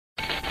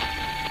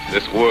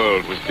This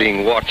world was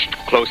being watched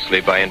closely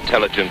by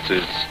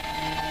intelligences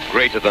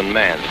greater than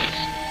man's.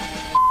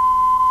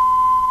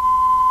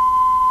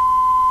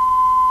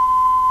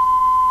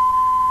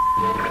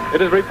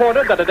 It is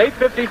reported that at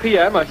 8:50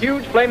 p.m. a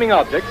huge flaming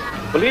object,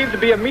 believed to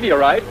be a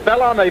meteorite,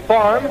 fell on a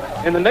farm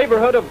in the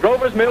neighborhood of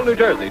Grover's Mill, New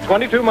Jersey,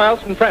 22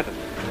 miles from Trenton.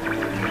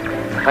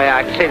 Oh, yeah,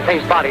 I can see the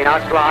thing's body now.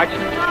 It's large.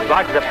 As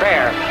large as a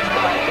bear.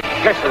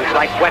 It glistens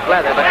like wet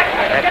leather, but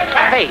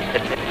that face,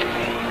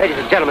 ladies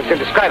and gentlemen, it's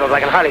indescribable. I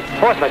can hardly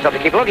force myself to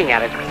keep looking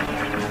at it.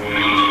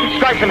 It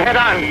strikes him head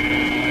on.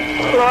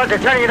 Lord, they're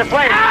turning into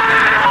flames. The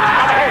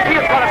whole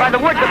field's caught up by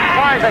the woods of the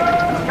fires.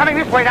 They're coming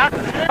this way now,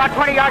 about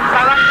 20 yards to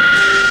my right.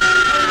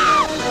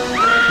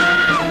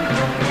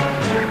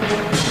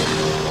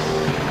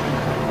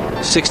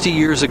 60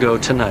 years ago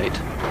tonight,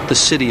 the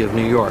city of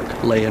New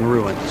York lay in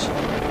ruins.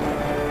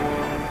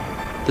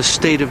 The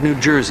state of New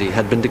Jersey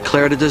had been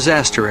declared a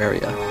disaster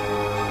area,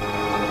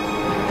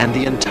 and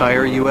the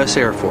entire U.S.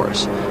 Air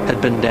Force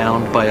had been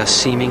downed by a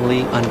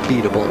seemingly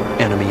unbeatable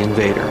enemy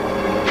invader.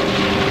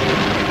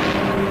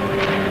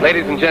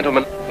 Ladies and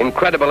gentlemen,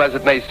 incredible as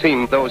it may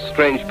seem, those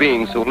strange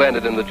beings who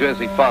landed in the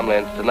Jersey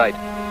farmlands tonight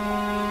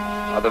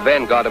are the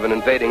vanguard of an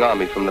invading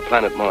army from the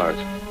planet Mars.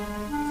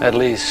 At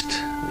least,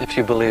 if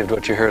you believed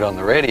what you heard on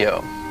the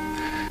radio.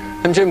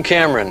 I'm Jim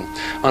Cameron.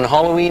 On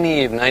Halloween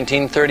Eve,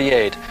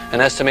 1938,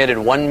 an estimated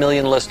 1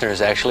 million listeners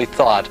actually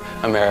thought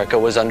America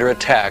was under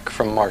attack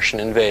from Martian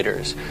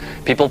invaders.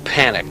 People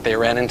panicked. They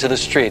ran into the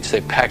streets.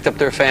 They packed up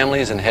their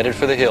families and headed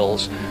for the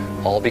hills,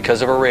 all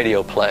because of a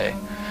radio play.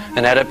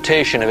 An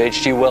adaptation of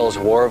H.G. Wells'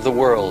 War of the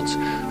Worlds,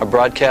 a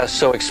broadcast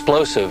so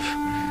explosive,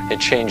 it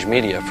changed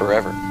media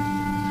forever.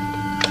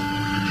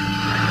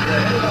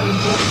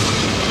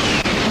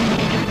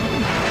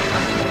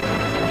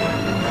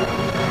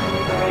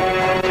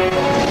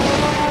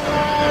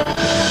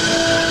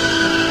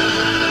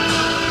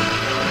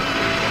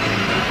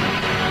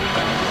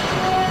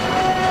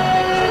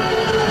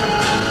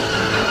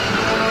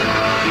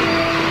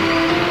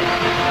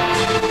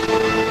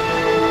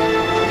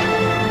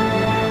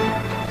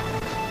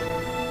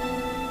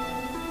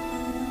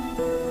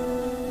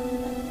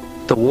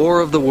 The War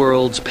of the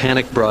Worlds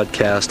panic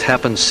broadcast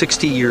happened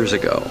 60 years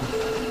ago.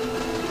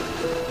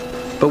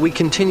 But we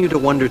continue to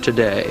wonder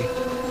today,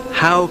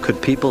 how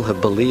could people have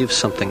believed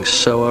something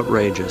so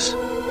outrageous?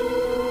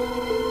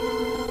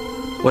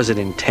 Was it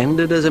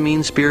intended as a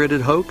mean-spirited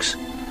hoax,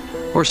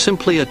 or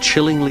simply a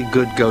chillingly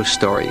good ghost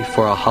story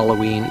for a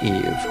Halloween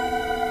Eve?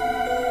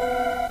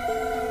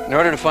 In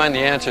order to find the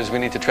answers, we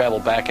need to travel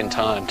back in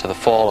time to the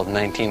fall of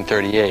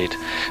 1938,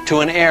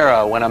 to an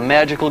era when a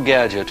magical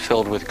gadget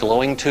filled with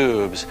glowing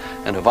tubes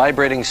and a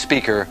vibrating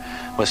speaker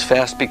was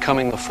fast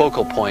becoming the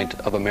focal point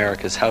of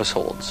America's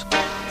households.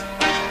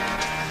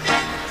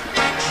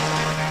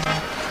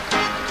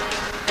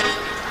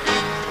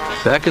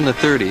 Back in the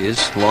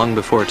 30s, long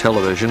before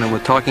television and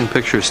with talking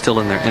pictures still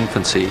in their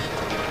infancy,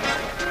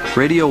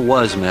 radio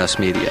was mass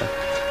media,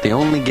 the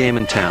only game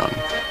in town.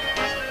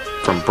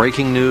 From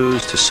breaking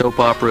news to soap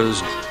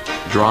operas,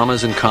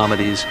 dramas and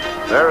comedies.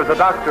 There is a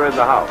doctor in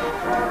the house,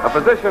 a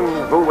physician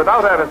who,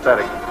 without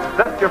anesthetic,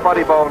 sets your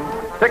funny bone,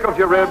 tickles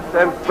your ribs,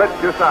 and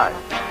splits your side.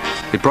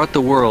 It brought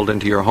the world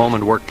into your home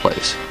and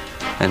workplace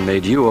and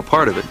made you a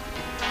part of it.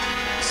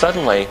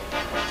 Suddenly,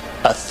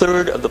 a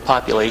third of the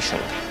population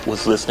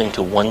was listening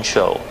to one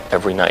show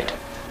every night.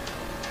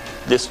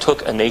 This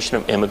took a nation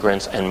of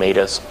immigrants and made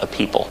us a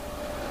people,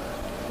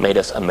 made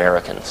us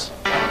Americans.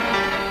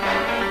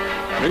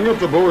 Ring up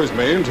the boys,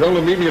 man. Tell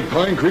them meet me at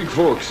Pine Creek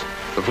Forks.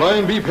 The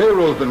Flying Bee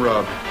payroll's been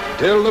robbed.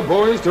 Tell the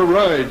boys to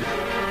ride.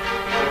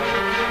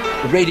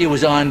 The radio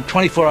was on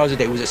 24 hours a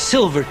day. It was a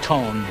silver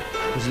tone,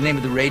 was the name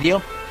of the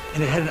radio,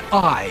 and it had an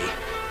eye.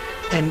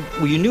 And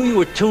you knew you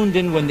were tuned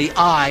in when the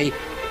eye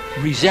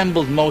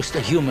resembled most a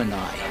human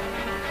eye.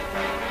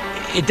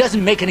 It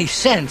doesn't make any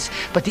sense,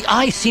 but the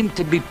eye seemed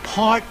to be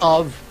part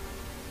of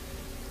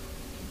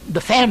the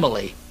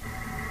family.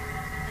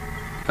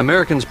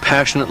 Americans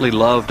passionately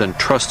loved and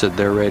trusted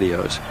their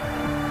radios.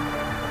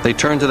 They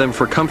turned to them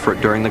for comfort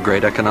during the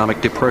Great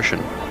Economic Depression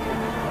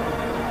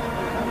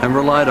and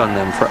relied on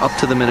them for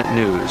up-to-the-minute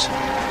news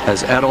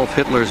as Adolf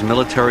Hitler's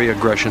military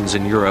aggressions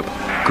in Europe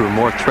grew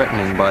more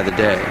threatening by the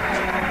day.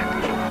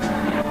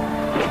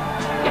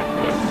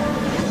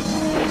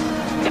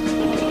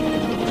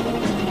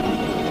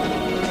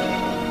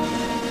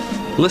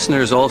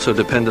 Listeners also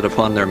depended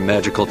upon their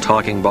magical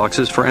talking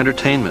boxes for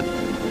entertainment,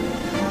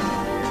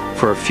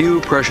 for a few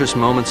precious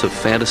moments of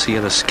fantasy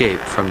and escape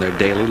from their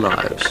daily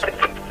lives.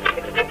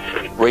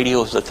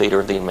 Radio is the theater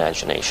of the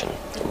imagination.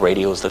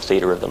 Radio is the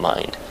theater of the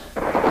mind.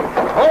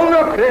 Hold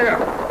up there!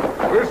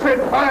 We'll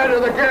set fire to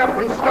the gap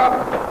and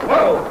stop.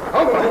 Whoa!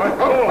 Hold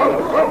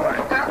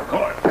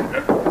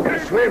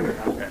on. Swim.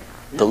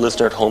 The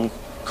listener at home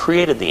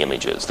created the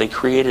images. They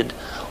created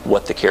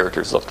what the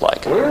characters looked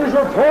like. Where's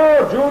your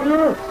pa,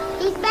 Junior?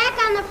 He's back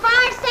on the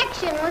far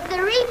section with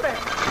the Reaper.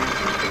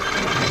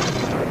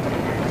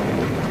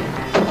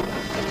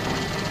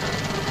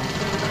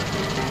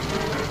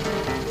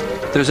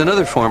 There's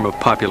another form of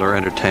popular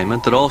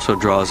entertainment that also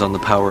draws on the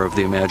power of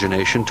the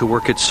imagination to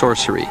work its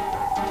sorcery: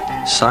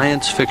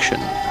 science fiction.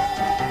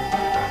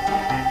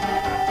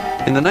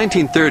 In the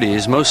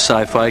 1930s, most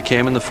sci-fi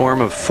came in the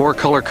form of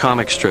four-color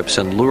comic strips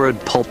and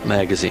lurid pulp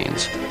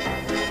magazines,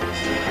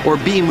 or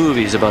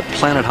B-movies about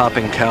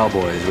planet-hopping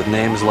cowboys with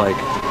names like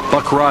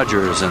Buck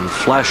Rogers and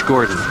Flash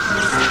Gordon.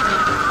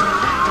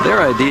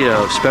 Their idea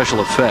of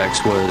special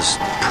effects was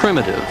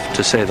primitive,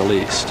 to say the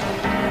least.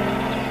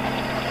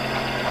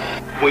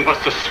 We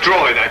must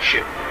destroy that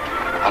ship.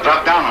 I'll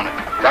drop down on it.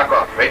 Dock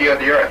off. Radio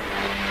the Earth.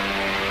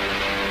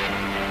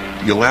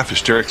 You laugh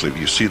hysterically when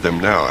you see them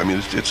now. I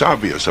mean, it's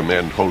obvious, a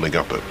man holding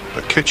up a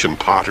kitchen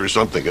pot or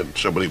something, and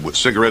somebody with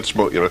cigarette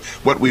smoke, you know,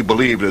 what we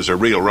believed as a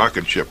real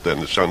rocket ship then.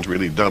 It sounds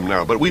really dumb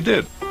now, but we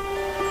did.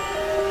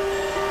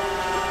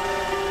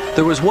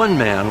 There was one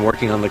man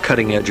working on the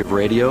cutting edge of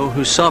radio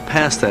who saw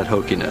past that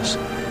hokiness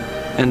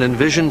and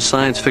envisioned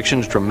science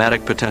fiction's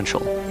dramatic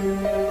potential.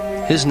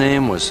 His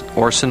name was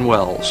Orson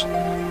Welles,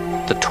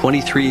 the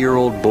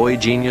 23-year-old boy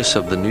genius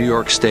of the New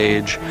York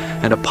stage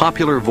and a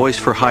popular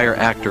voice-for-hire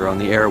actor on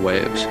the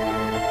airwaves.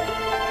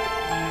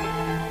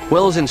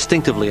 Welles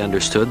instinctively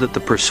understood that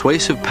the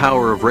persuasive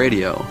power of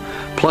radio,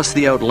 plus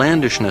the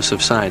outlandishness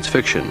of science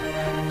fiction,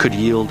 could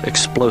yield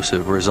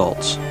explosive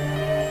results.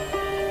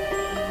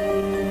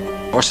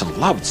 Orson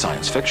loved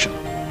science fiction.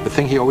 The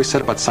thing he always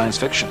said about science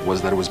fiction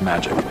was that it was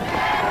magic,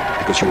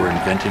 because you were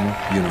inventing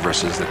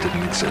universes that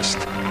didn't exist.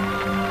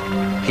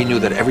 He knew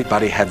that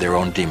everybody had their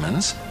own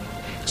demons,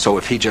 so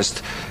if he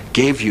just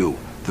gave you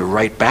the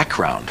right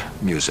background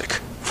music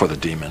for the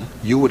demon,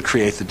 you would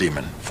create the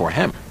demon for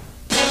him.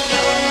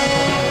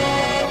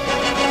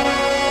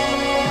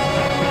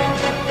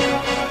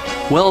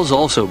 Welles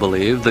also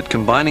believed that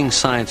combining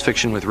science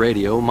fiction with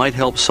radio might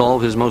help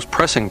solve his most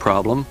pressing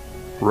problem: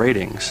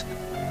 ratings.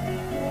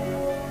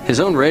 His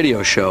own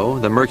radio show,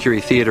 the Mercury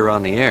Theater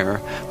on the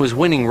Air, was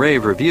winning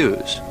rave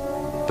reviews,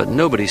 but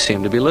nobody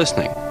seemed to be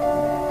listening.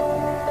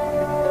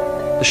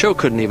 The show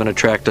couldn't even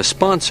attract a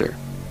sponsor.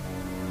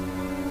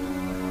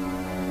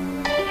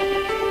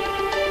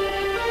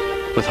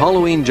 With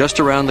Halloween just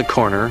around the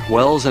corner,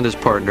 Welles and his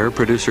partner,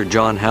 producer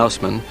John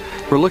Houseman,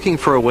 were looking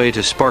for a way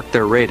to spark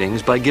their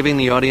ratings by giving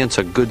the audience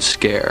a good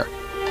scare.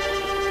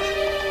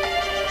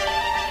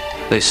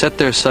 They set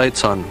their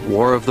sights on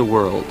War of the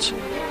Worlds,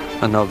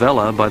 a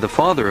novella by the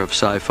father of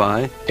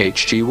sci-fi,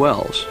 H.G.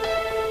 Wells.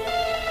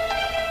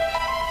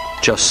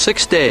 Just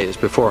 6 days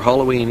before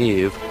Halloween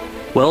Eve,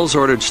 Wells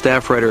ordered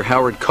staff writer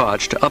Howard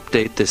Koch to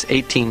update this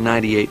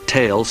 1898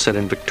 tale set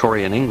in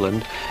Victorian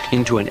England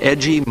into an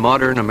edgy,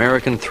 modern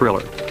American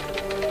thriller.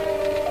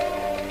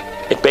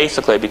 It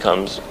basically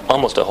becomes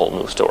almost a whole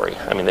new story.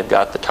 I mean, they've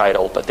got the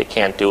title, but they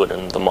can't do it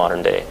in the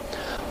modern day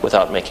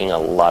without making a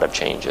lot of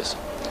changes.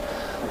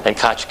 And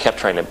Koch kept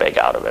trying to beg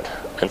out of it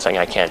and saying,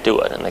 I can't do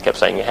it. And they kept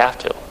saying, you have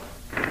to.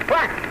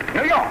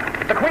 New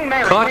York, the Queen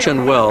Mary. Koch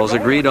and Wells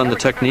agreed on the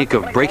technique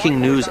of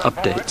breaking news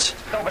updates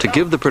to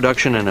give the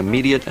production an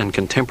immediate and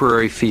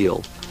contemporary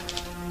feel.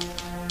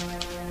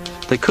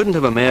 They couldn't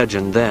have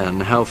imagined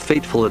then how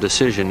fateful a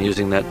decision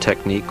using that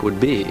technique would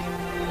be.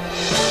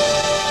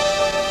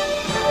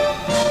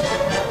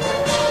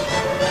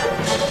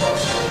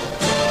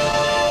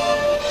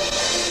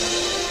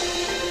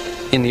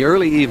 In the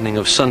early evening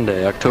of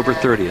Sunday, October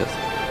 30th,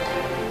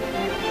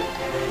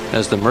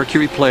 as the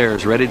Mercury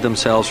players readied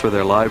themselves for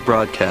their live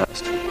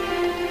broadcast,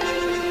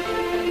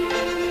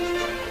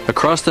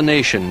 across the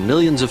nation,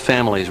 millions of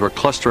families were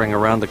clustering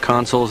around the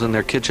consoles in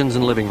their kitchens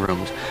and living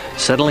rooms,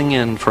 settling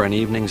in for an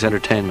evening's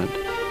entertainment.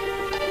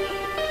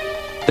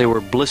 They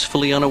were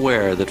blissfully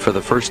unaware that for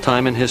the first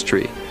time in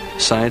history,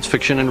 science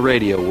fiction and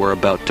radio were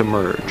about to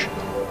merge,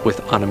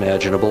 with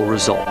unimaginable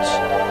results.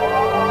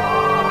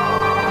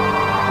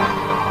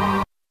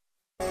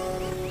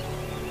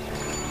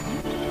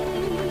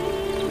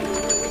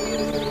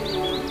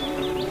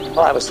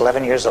 Well, I was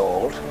 11 years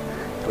old,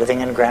 living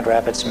in Grand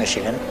Rapids,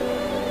 Michigan.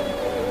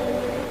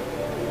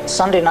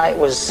 Sunday night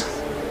was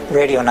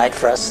radio night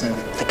for us, and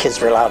the kids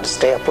were allowed to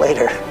stay up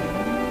later.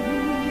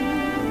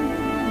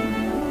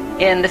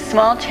 In the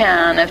small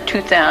town of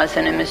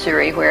 2000 in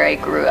Missouri, where I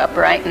grew up,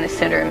 right in the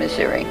center of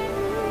Missouri,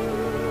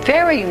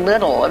 very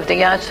little of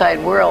the outside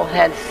world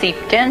had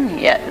seeped in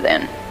yet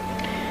then.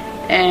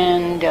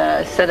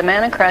 And so the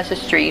man across the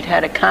street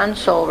had a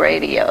console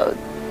radio,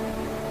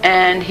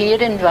 and he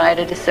had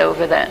invited us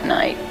over that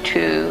night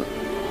to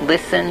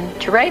listen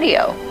to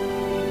radio.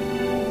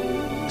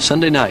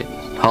 Sunday night,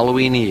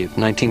 Halloween Eve,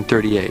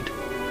 1938.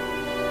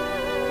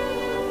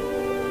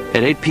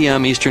 At 8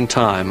 p.m. Eastern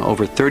Time,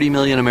 over 30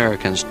 million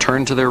Americans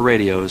turned to their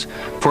radios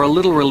for a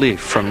little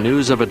relief from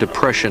news of a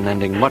depression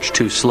ending much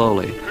too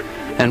slowly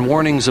and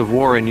warnings of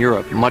war in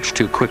Europe much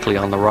too quickly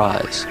on the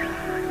rise.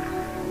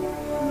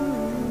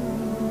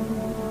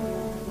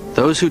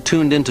 Those who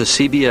tuned into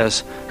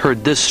CBS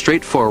heard this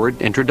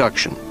straightforward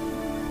introduction.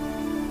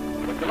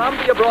 The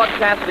Columbia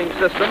Broadcasting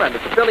System and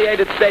its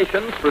affiliated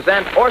stations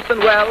present Orson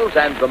Welles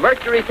and the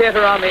Mercury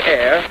Theater on the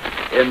Air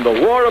in The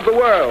War of the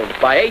Worlds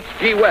by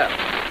H.G. Wells.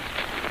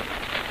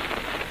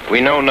 We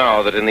know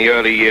now that in the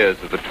early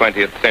years of the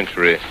 20th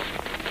century,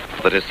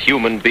 that as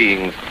human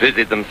beings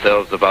busied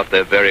themselves about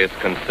their various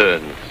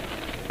concerns,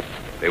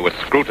 they were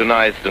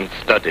scrutinized and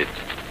studied,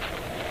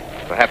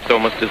 perhaps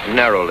almost as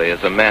narrowly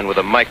as a man with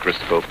a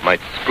microscope might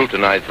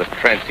scrutinize the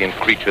transient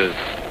creatures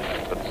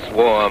that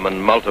swarm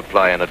and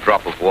multiply in a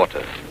drop of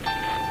water.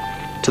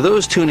 To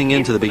those tuning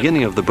in to the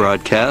beginning of the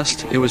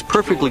broadcast, it was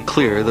perfectly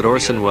clear that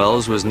Orson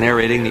Welles was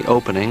narrating the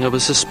opening of a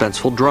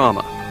suspenseful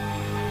drama.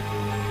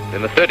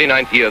 In the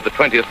 39th year of the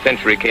 20th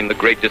century came the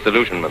Great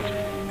Disillusionment.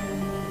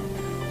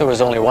 There was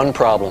only one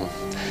problem.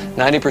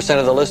 90%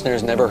 of the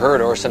listeners never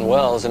heard Orson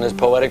Welles in his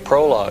poetic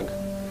prologue.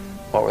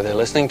 What were they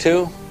listening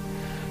to?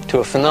 To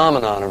a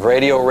phenomenon of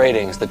radio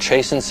ratings, the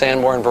Chase and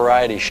Sanborn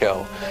variety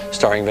show,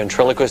 starring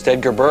ventriloquist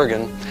Edgar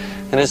Bergen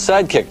and his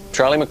sidekick,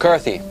 Charlie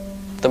McCarthy,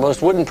 the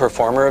most wooden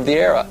performer of the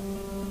era.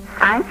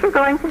 Aren't you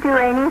going to do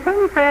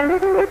anything for a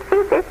little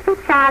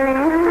itsy-bitsy Charlie?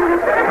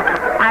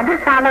 On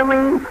this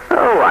Halloween?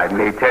 Oh, I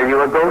may tell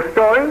you a ghost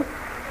story.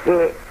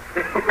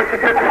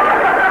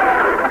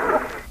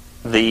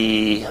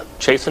 The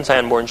Chase and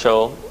Sanborn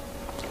show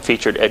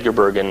featured Edgar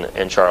Bergen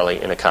and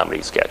Charlie in a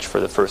comedy sketch for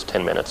the first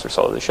 10 minutes or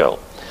so of the show.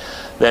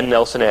 Then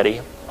Nelson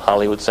Eddy,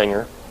 Hollywood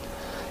singer,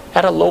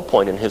 at a low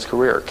point in his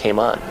career, came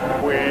on.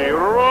 We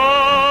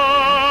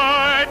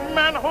ride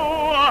men who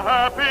are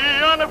happy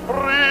and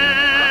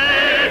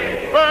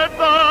free, birds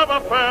of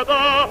a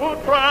feather who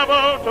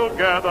travel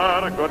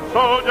together, good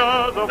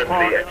soldiers of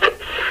fortune.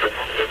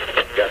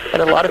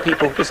 And a lot of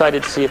people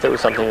decided to see if there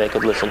was something they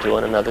could listen to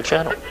on another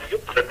channel.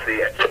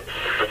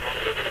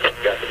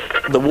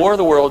 The War of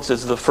the Worlds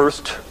is the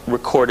first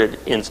recorded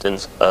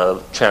instance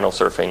of channel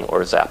surfing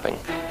or zapping.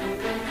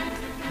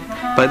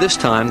 By this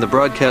time, the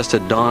broadcast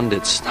had donned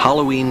its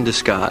Halloween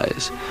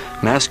disguise,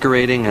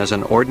 masquerading as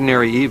an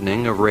ordinary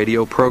evening of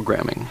radio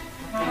programming.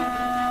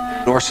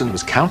 Orson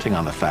was counting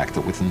on the fact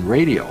that within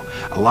radio,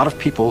 a lot of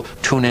people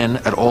tune in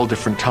at all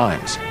different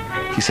times.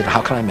 He said,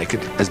 how can I make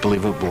it as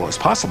believable as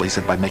possible? He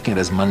said, by making it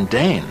as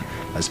mundane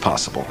as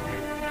possible.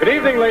 Good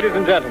evening, ladies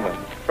and gentlemen.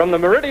 From the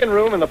Meridian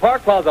Room in the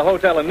Park Plaza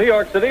Hotel in New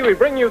York City, we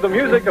bring you the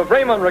music of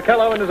Raymond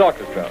Raquello and his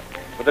orchestra.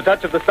 With a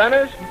touch of the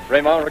Spanish,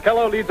 Raymond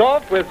Raquello leads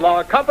off with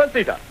La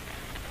Comparsita.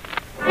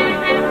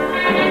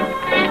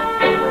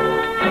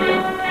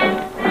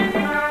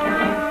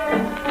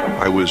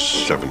 I was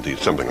 70,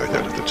 something like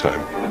that at the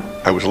time.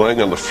 I was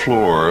lying on the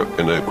floor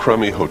in a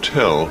crummy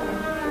hotel.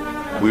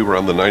 We were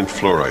on the 9th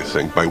floor, I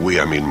think. By we,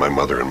 I mean my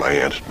mother and my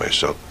aunt and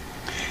myself.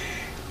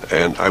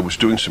 And I was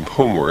doing some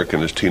homework,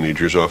 and as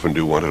teenagers often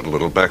do, wanted a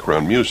little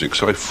background music,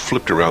 so I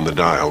flipped around the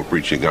dial,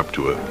 reaching up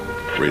to a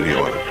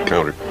radio on a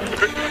counter,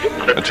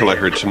 until I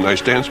heard some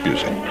nice dance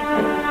music.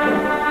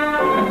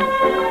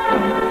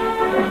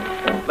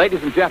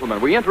 Ladies and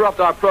gentlemen, we interrupt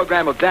our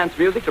program of dance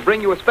music to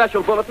bring you a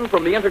special bulletin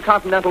from the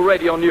Intercontinental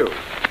Radio News.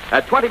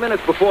 At 20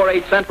 minutes before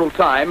 8 Central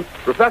Time,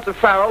 Professor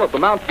Farrell of the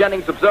Mount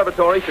Jennings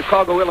Observatory,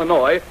 Chicago,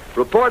 Illinois,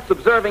 reports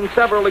observing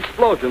several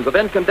explosions of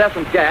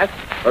incandescent gas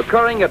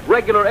occurring at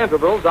regular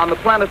intervals on the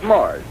planet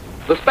Mars.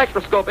 The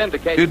spectroscope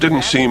indicates... It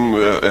didn't seem,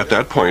 at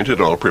that point, at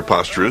all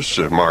preposterous.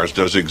 Mars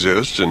does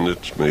exist, and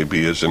it may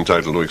be as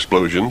entitled to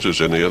explosions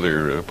as any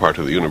other part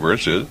of the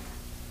universe is.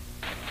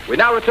 We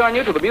now return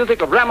you to the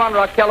music of Raymond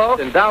Raquello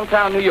in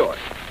downtown New York.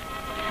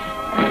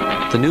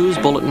 The news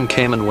bulletin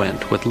came and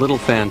went with little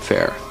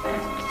fanfare.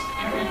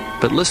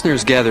 But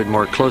listeners gathered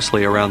more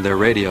closely around their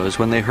radios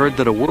when they heard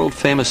that a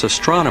world-famous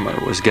astronomer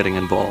was getting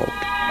involved.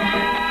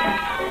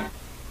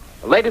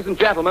 Ladies and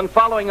gentlemen,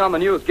 following on the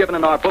news given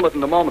in our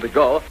bulletin a moment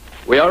ago,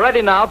 we are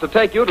ready now to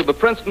take you to the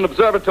Princeton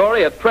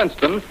Observatory at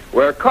Princeton,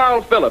 where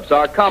Carl Phillips,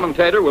 our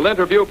commentator, will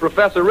interview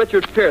Professor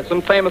Richard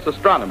Pearson, famous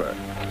astronomer.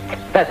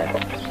 Professor,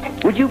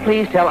 would you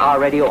please tell our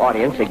radio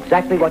audience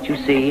exactly what you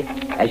see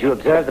as you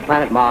observe the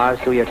planet Mars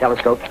through your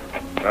telescope?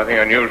 Nothing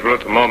unusual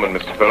at the moment,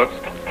 Mr. Phillips.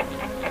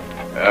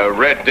 A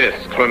red disk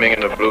swimming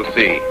in the blue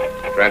sea.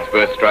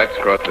 Transverse stripes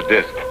across the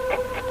disk.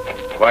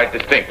 Quite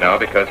distinct now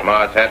because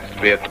Mars happens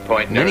to be at the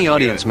point... Many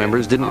audience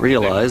members didn't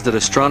realize that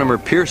astronomer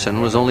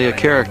Pearson was only a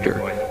character,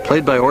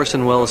 played by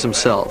Orson Welles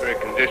himself.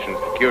 Conditions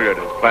peculiar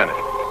to the planet.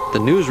 The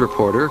news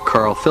reporter,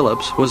 Carl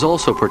Phillips, was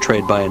also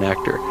portrayed by an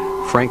actor,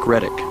 Frank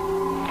Reddick.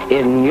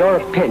 In your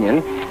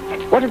opinion,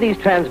 what do these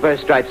transverse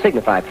stripes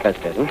signify,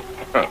 Professor Pearson?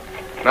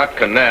 Not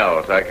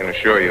canals, I can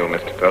assure you,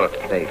 Mr. Phillips.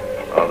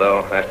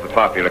 Although that's the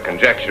popular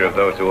conjecture of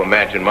those who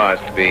imagine Mars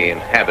to be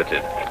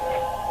inhabited.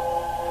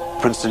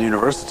 Princeton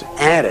University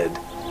added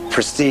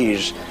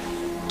prestige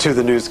to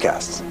the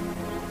newscasts.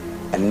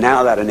 And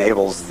now that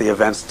enables the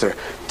events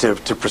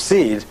to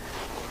proceed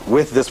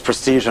with this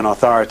prestige and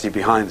authority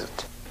behind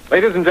it.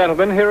 Ladies and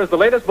gentlemen, here is the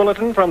latest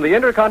bulletin from the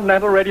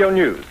Intercontinental Radio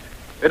News.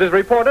 It is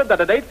reported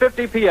that at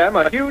 8:50 p.m.,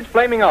 a huge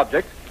flaming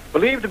object,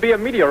 believed to be a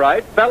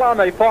meteorite, fell on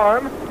a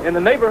farm in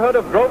the neighborhood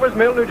of Grover's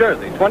Mill, New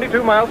Jersey,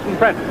 22 miles from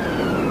Trenton.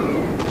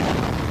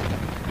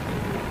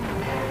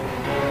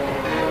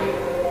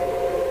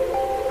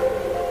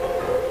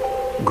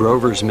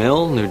 Grover's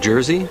Mill, New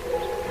Jersey?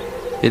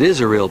 It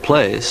is a real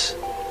place.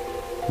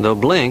 Though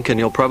blink and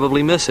you'll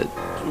probably miss it.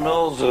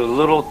 Mill's a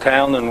little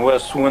town in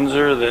West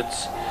Windsor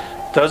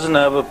that doesn't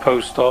have a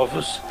post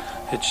office.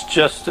 It's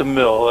just a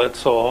mill,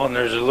 that's all, and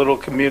there's a little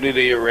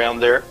community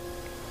around there.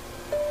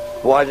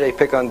 Why did they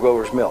pick on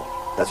Grover's Mill?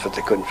 That's what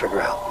they couldn't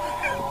figure out.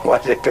 Why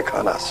did they pick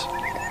on us?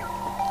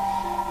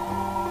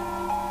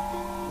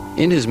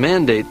 In his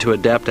mandate to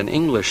adapt an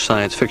English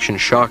science fiction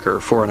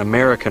shocker for an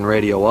American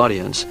radio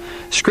audience,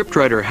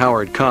 scriptwriter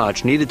Howard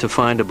Koch needed to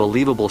find a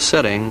believable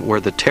setting where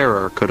the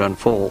terror could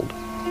unfold.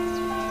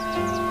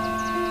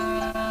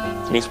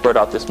 And he spread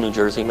out this New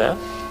Jersey map,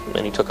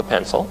 and he took a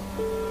pencil,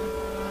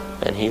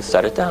 and he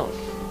set it down.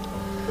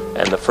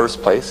 And the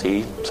first place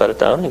he set it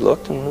down, he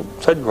looked and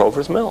said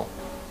Grover's Mill.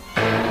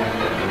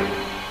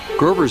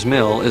 Grover's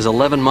Mill is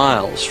 11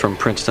 miles from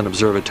Princeton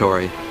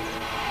Observatory.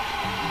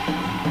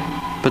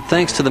 But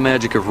thanks to the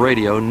magic of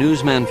radio,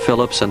 newsman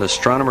Phillips and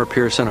astronomer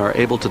Pearson are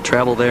able to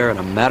travel there in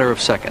a matter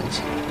of seconds.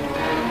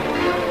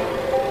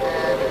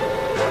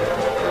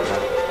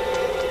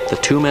 The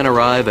two men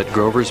arrive at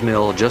Grover's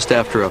Mill just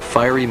after a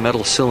fiery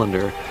metal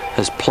cylinder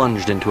has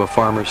plunged into a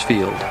farmer's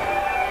field.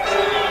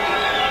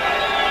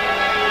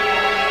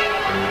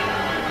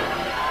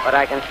 What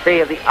I can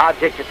see of the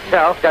object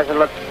itself doesn't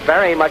look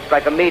very much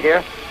like a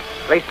meteor.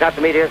 At least not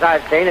the meteors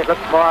I've seen. It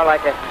looks more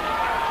like a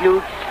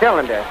huge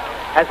cylinder.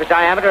 Has a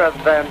diameter of,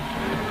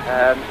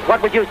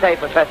 what would you say,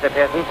 Professor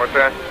Pearson? What's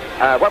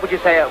that? What would you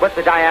say, what's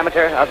the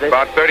diameter of this?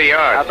 About 30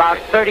 yards. About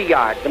 30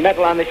 yards. The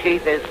metal on the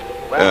sheath is...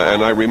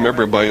 And I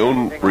remember my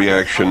own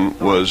reaction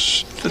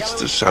was,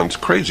 this sounds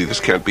crazy, this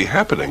can't be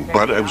happening.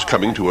 But it was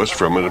coming to us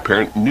from an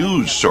apparent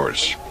news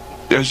source.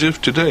 As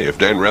if today, if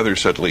Dan Rather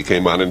suddenly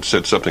came on and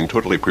said something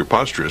totally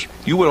preposterous,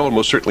 you would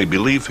almost certainly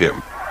believe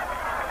him.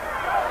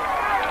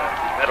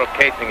 Metal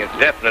casing is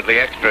definitely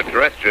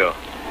extraterrestrial.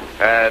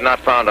 Not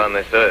found on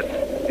this Earth.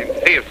 You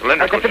can see its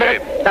cylindrical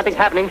shape. Something's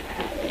happening.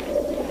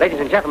 Ladies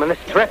and gentlemen, this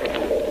is terrific.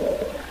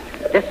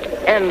 This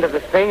end of the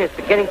thing is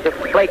beginning to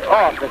flake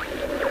off.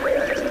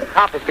 The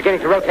top is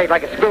beginning to rotate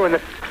like a screw, and the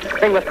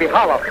thing must be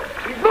hollow.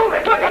 He's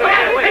moving!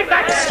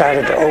 It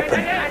started to open.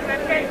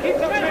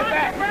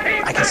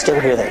 I can still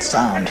hear that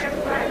sound.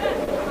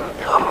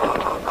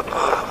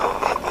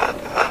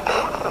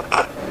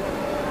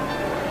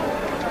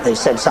 They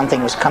said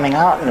something was coming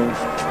out, and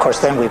of course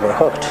then we were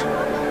hooked.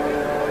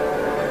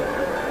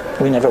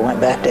 We never went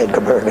back to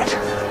Edgar Bergen.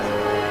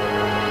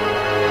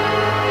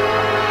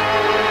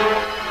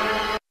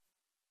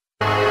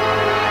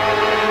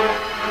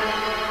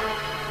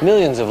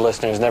 Millions of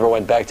listeners never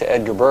went back to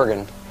Edgar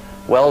Bergen.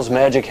 Wells'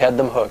 magic had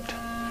them hooked.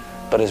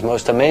 But his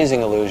most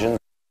amazing illusion...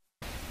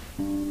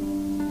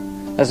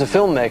 As a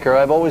filmmaker,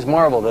 I've always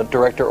marveled at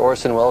director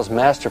Orson Welles'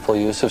 masterful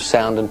use of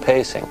sound and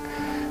pacing.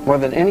 More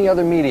than any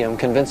other medium,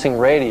 convincing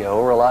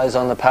radio relies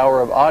on the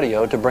power of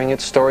audio to bring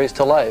its stories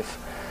to life.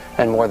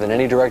 And more than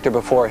any director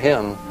before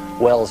him,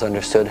 Welles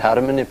understood how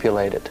to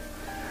manipulate it.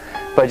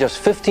 By just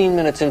 15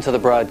 minutes into the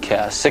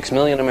broadcast, 6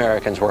 million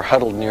Americans were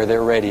huddled near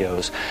their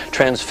radios,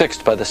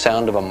 transfixed by the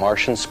sound of a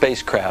Martian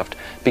spacecraft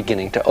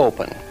beginning to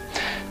open.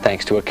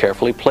 Thanks to a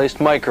carefully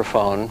placed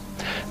microphone,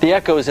 the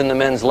echoes in the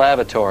men's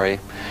lavatory,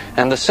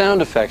 and the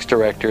sound effects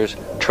director's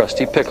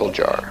trusty pickle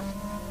jar.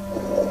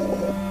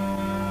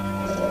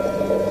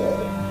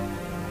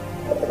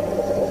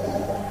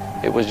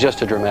 It was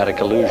just a dramatic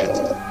illusion,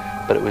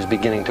 but it was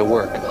beginning to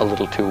work a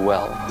little too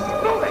well.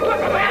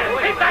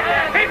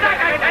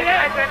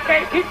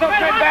 Keep those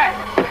men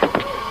back!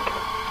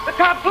 The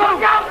top blew!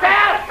 Stand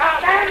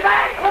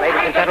back!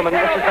 Ladies and gentlemen,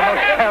 this is the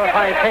most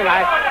terrifying thing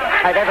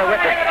I've ever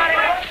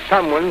witnessed.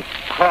 Someone's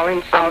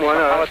calling someone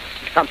or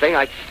something.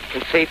 I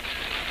can see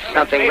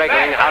something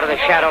wriggling out of the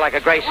shadow like a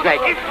gray snake.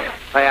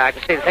 I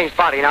can see the thing's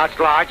body now. It's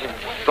large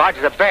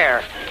as a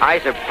bear.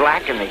 Eyes are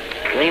black and they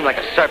gleam like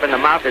a serpent. The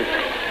mouth is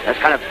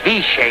kind of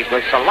V-shaped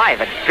with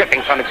saliva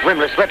dripping from its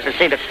rimless lips. It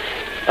seems to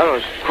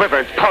quiver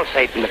and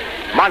pulsate, and the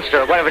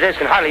monster or whatever it is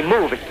can hardly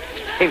move. It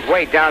seems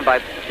weighed down by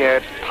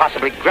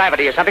possibly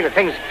gravity or something. The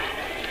thing's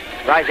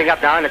rising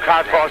up now, and the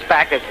crowd falls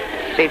back. They've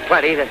seen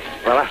plenty.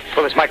 I'll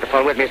pull this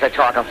microphone with me as I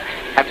talk. I'll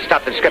have to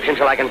stop the description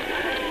until I can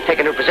take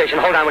a new position.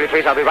 Hold on, will you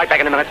please? I'll be right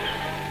back in a minute.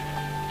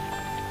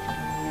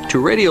 To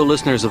radio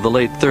listeners of the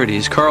late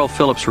 30s, Carl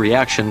Phillips'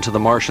 reaction to the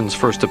Martian's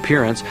first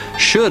appearance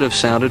should have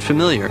sounded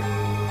familiar.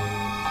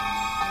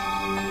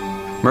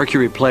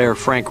 Mercury player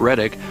Frank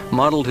Reddick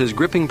modeled his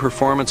gripping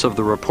performance of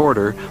the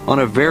reporter on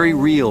a very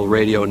real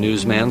radio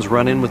newsman's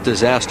run-in with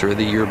disaster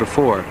the year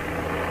before,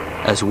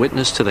 as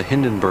witness to the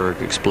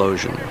Hindenburg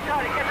explosion. It's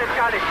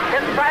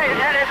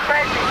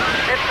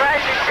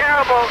rising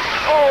terrible.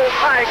 Oh,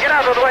 my, get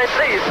out of the way,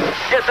 please.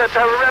 It's a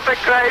terrific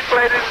crash,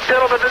 ladies and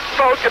gentlemen. It's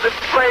smoke and it's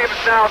flames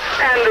now.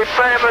 And the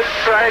flame is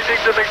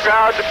rising to the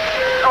ground.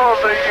 All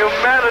the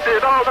humanity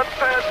and all the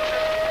fans.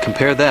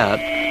 Compare that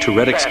to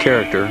Reddick's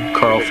character,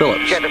 Carl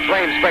Phillips. Get the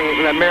flame springing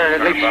from the mirror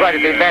and it leaps right at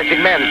the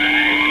advancing men.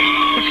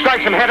 It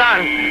strikes them head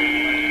on.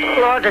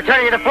 Lord, they're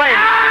turning into flames.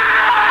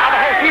 The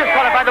whole field's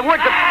caught up by the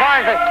woods, the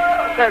barns,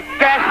 the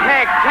gas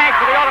tanks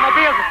of the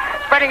automobiles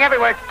spreading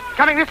everywhere.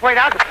 Coming this way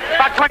now,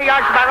 about 20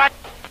 yards to my right.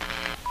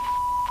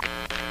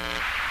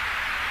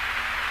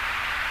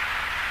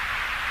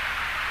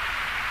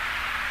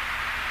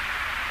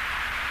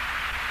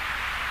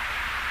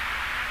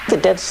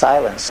 dead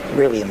silence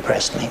really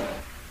impressed me.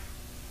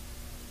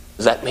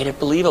 That made it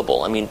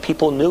believable. I mean,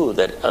 people knew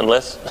that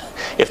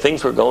if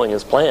things were going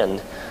as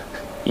planned,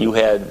 you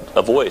had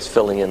a voice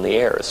filling in the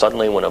air.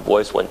 Suddenly, when a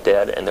voice went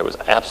dead and there was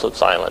absolute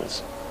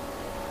silence,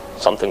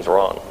 something's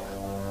wrong.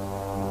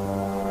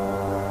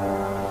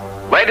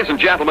 Ladies and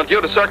gentlemen,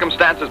 due to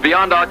circumstances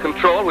beyond our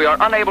control, we are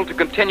unable to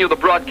continue the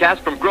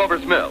broadcast from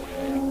Grover's Mill.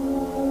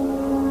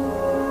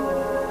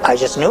 I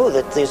just knew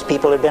that these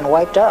people had been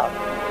wiped out.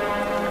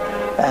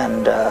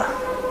 And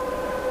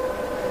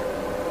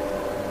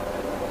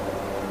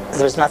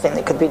there was nothing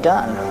that could be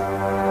done.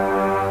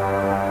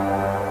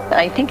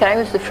 I think I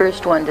was the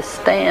first one to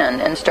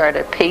stand and start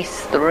to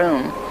pace the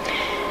room.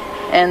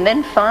 And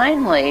then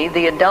finally,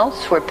 the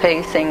adults were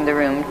pacing the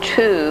room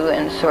too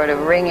and sort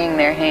of wringing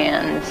their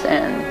hands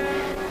and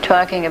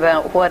talking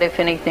about what, if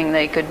anything,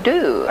 they could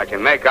do. I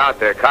can make out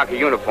their khaki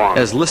uniforms.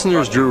 As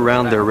listeners drew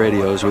round their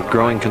radios with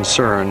growing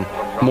concern,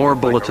 more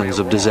bulletins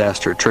of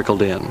disaster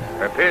trickled in.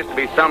 There appears to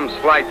be some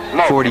slight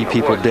smoke. 40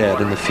 people dead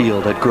in the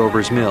field at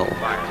Grover's Mill.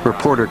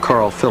 Reporter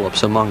Carl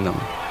Phillips among them.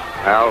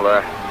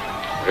 Well,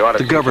 we ought to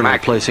the governor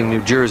placing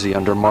New Jersey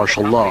under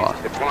martial law,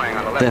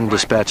 then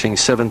dispatching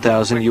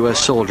 7,000 U.S.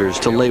 soldiers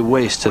to lay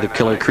waste to the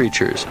killer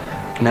creatures,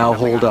 now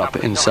holed up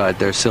inside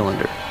their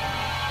cylinder.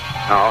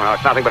 No,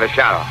 it's nothing but a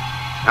shadow.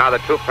 Now the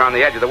troops are on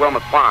the edge of the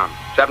Wilmot Farm.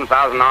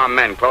 7,000 armed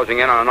men closing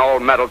in on an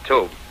old metal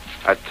tube.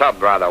 A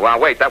tub, rather. Well,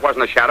 wait, that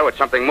wasn't a shadow. It's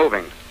something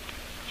moving.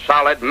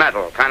 Solid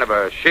metal, kind of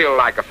a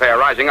shield-like affair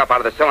rising up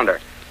out of the cylinder.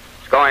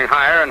 It's going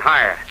higher and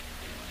higher.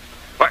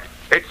 What?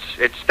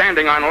 It's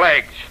standing on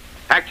legs,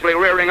 actually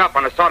rearing up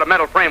on a sort of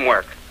metal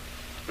framework.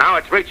 Now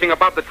it's reaching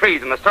above the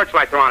trees and the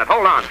searchlights are on it.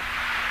 Hold on.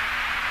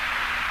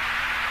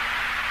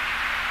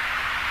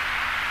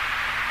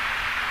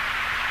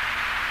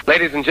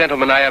 Ladies and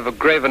gentlemen, I have a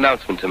grave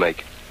announcement to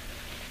make.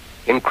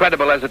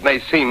 Incredible as it may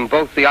seem,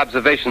 both the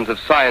observations of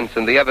science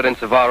and the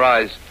evidence of our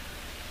eyes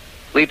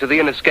lead to the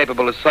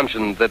inescapable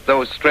assumption that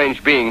those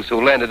strange beings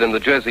who landed in the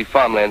Jersey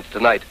farmlands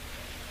tonight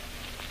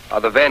are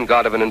the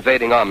vanguard of an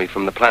invading army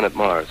from the planet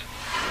Mars.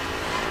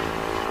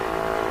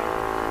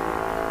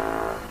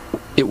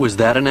 It was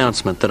that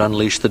announcement that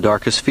unleashed the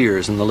darkest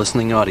fears in the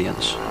listening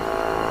audience.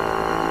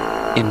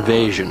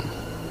 Invasion.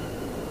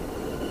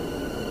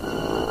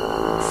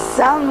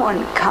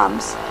 Someone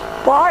comes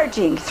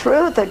barging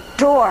through the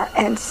door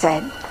and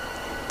said,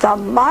 "The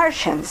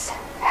Martians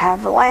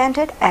have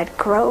landed at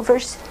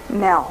Grover's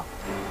Mill."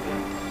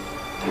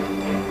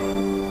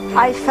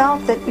 I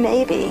felt that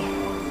maybe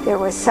there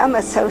was some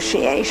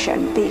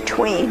association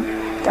between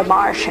the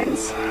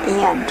Martians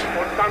and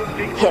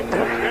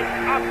Hitler.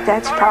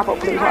 That's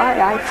probably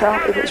why I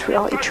felt it was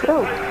really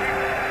true.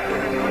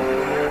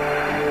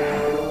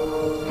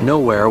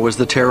 Nowhere was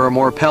the terror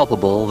more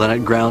palpable than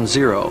at Ground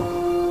Zero,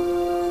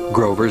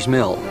 Grover's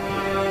Mill.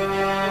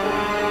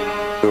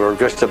 We were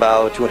just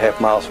about 2.5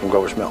 miles from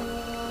Grover's Mill.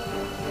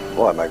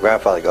 Boy, my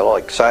grandfather got all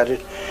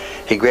excited.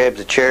 He grabbed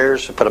the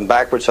chairs and put them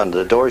backwards under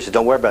the door. He said,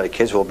 "Don't worry about it,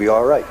 kids, we'll be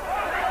all right."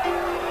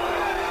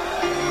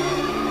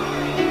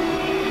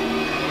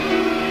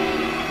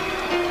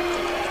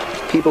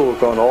 People were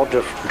going all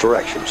different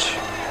directions.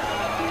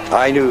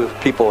 I knew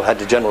people had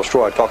the general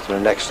store. I talked to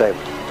them the next day.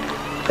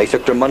 They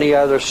took their money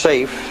out of their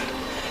safe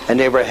and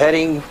they were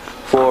heading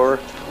for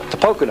the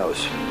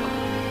Poconos.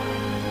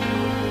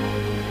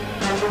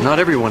 Not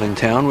everyone in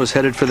town was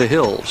headed for the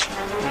hills.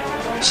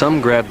 Some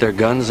grabbed their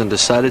guns and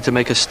decided to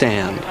make a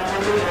stand.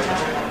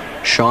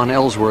 Sean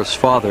Ellsworth's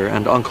father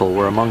and uncle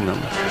were among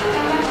them.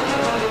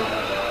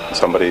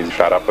 Somebody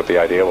shot up with the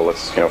idea, well,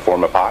 let's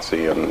form a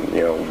posse and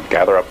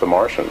gather up the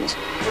Martians.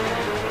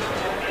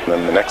 And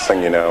then the next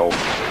thing you know,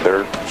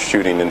 they're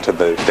shooting into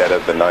the dead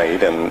of the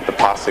night, and the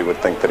posse would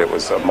think that it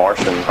was a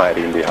Martian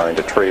hiding behind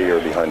a tree or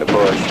behind a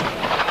bush.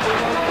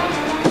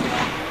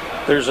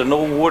 There's an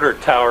old water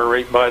tower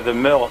right by the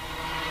mill.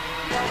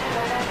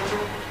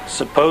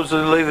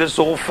 Supposedly this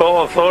old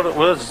fellow thought it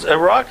was a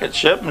rocket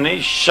ship, and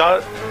he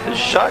shot his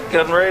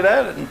shotgun right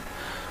at it and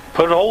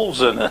put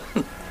holes in it.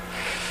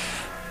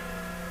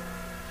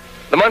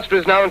 The monster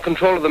is now in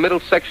control of the middle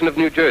section of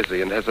New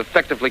Jersey and has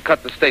effectively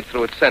cut the state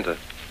through its center.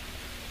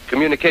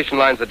 Communication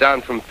lines are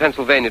down from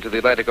Pennsylvania to the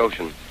Atlantic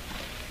Ocean.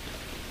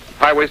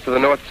 Highways to the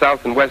north,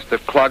 south, and west are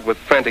clogged with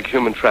frantic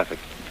human traffic.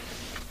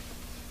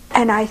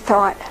 And I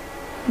thought,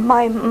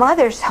 my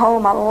mother's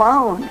home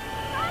alone.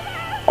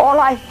 All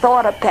I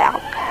thought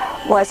about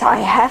was I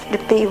have to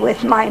be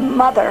with my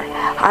mother.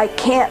 I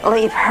can't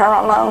leave her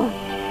alone.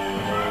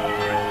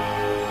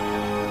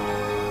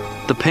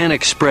 The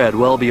panic spread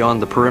well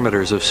beyond the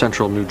perimeters of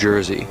central New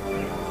Jersey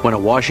when a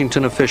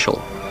Washington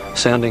official,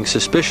 sounding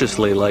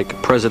suspiciously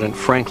like President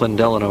Franklin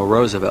Delano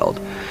Roosevelt,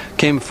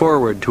 came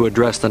forward to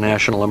address the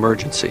national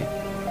emergency.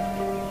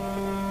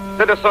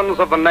 Citizens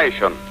of the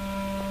nation,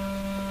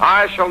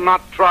 I shall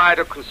not try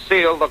to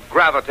conceal the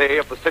gravity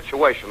of the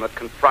situation that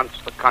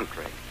confronts the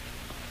country,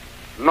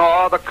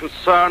 nor the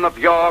concern of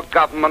your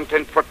government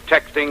in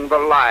protecting the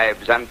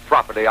lives and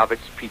property of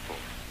its people.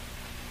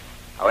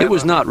 It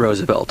was not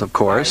Roosevelt, of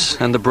course,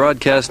 and the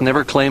broadcast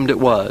never claimed it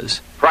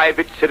was.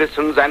 Private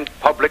citizens and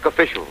public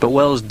officials. But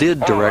Wells did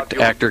direct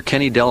actor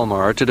Kenny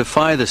Delmar to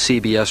defy the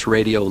CBS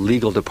radio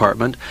legal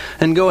department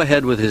and go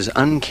ahead with his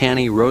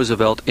uncanny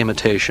Roosevelt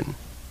imitation.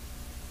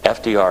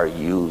 FDR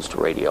used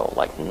radio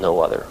like no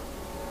other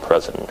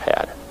president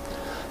had.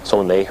 So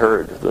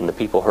when the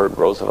people heard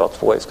Roosevelt's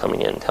voice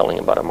coming in telling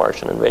about a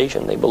Martian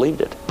invasion, they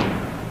believed it.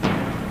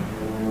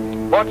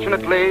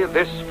 Fortunately,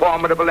 this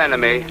formidable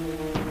enemy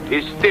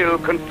is still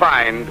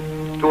confined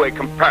to a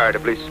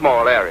comparatively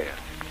small area,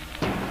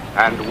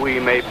 and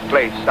we may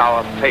place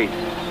our faith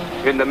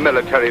in the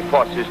military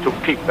forces to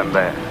keep them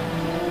there.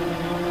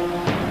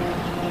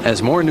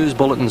 As more news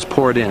bulletins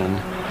poured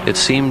in, it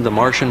seemed the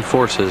Martian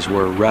forces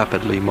were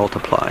rapidly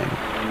multiplying.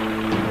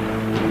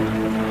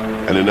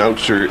 An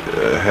announcer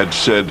had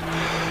said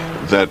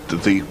that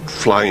the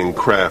flying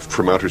craft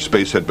from outer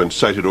space had been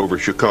sighted over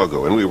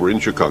Chicago, and we were in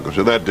Chicago,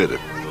 so that did it.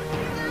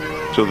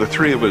 So the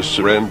three of us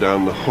ran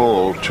down the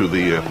hall to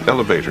the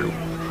elevator,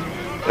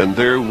 and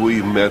there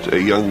we met a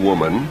young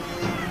woman,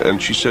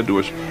 and she said to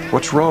us,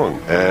 "What's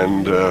wrong?"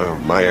 And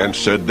my aunt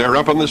said, "They're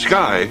up in the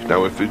sky."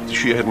 Now, if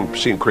she hadn't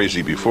seen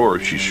crazy before,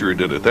 she sure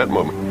did at that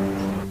moment.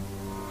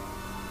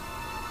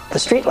 The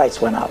streetlights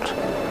went out.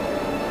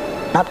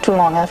 Not too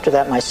long after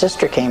that, my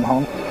sister came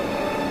home,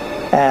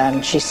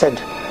 and she said,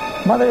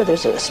 "Mother,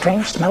 there's a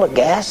strange smell of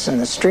gas in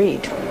the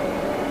street."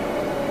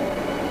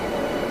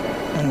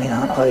 And we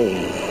thought,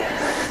 oy.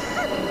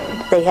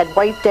 They had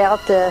wiped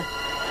out the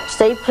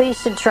state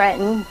police in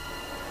Trenton.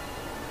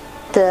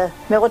 The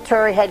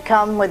military had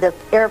come with the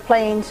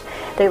airplanes.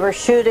 They were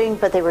shooting,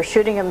 but they were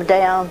shooting them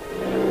down.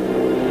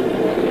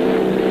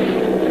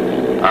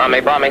 Army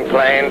bombing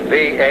plane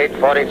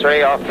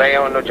B-843 off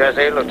Bayonne, New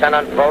Jersey.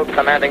 Lieutenant Vogt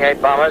commanding 8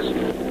 bombers.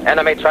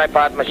 Enemy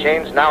tripod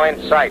machines now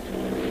in sight.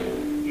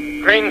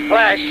 Green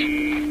flash.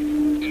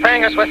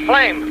 Spraying us with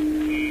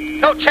flame.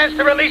 No chance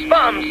to release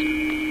bombs.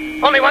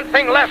 Only one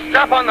thing left.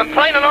 Drop on them,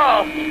 plane and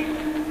all.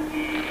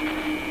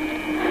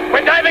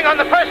 We're diving on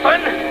the first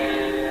one.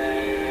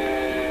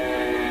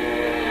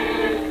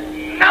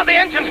 Now the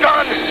engine's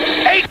gone.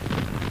 8.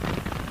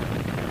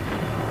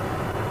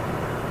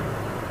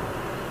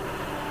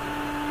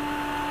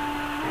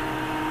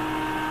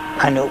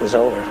 I knew it was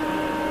over.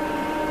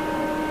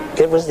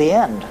 It was the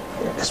end,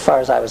 as far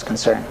as I was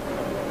concerned.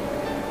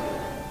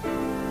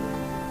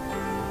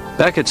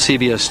 Back at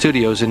CBS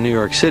Studios in New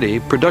York City,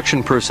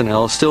 production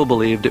personnel still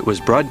believed it was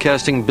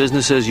broadcasting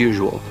business as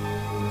usual.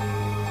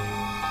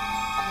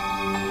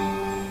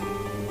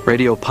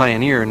 Radio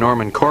pioneer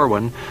Norman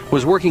Corwin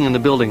was working in the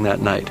building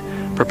that night,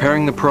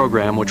 preparing the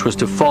program which was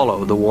to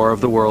follow the War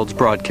of the Worlds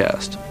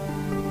broadcast.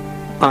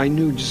 I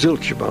knew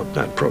zilch about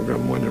that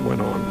program when it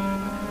went on.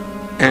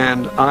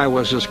 And I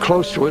was as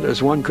close to it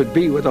as one could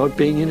be without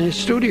being in his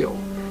studio,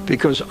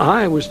 because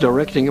I was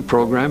directing a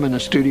program in a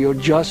studio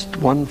just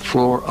one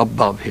floor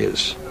above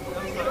his.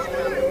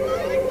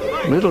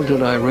 Little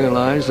did I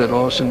realize that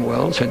Orson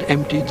Welles had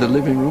emptied the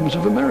living rooms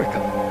of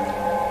America,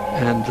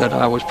 and that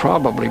I was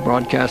probably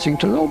broadcasting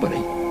to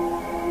nobody.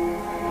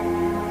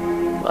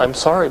 "I'm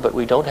sorry, but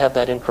we don't have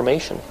that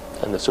information."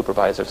 And the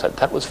supervisor said,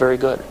 "That was very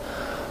good.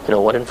 You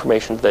know, what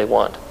information did they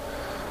want?"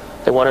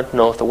 They wanted to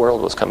know if the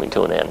world was coming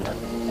to an end.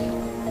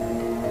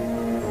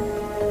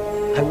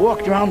 I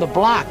walked around the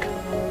block,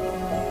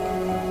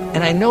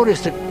 and I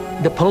noticed that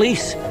the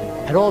police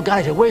had all gone.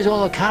 I said, "Where's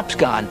all the cops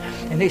gone?"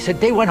 And they said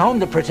they went home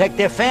to protect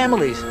their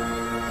families.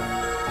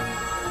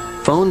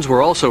 Phones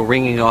were also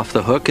ringing off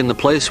the hook in the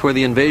place where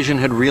the invasion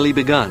had really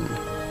begun.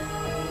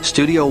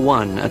 Studio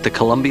One at the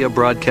Columbia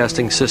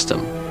Broadcasting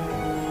System.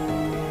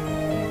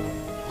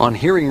 On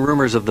hearing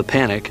rumors of the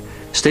panic,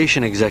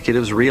 station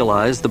executives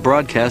realized the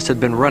broadcast had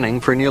been running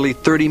for nearly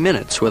 30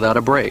 minutes without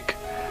a break,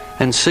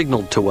 and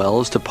signaled to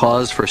Welles to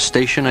pause for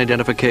station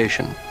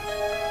identification.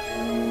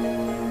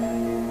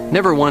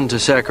 Never one to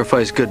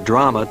sacrifice good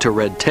drama to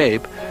red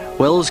tape,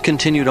 Welles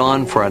continued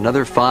on for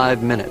another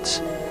 5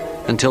 minutes,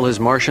 until his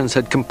Martians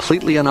had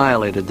completely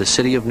annihilated the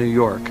city of New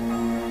York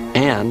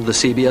and the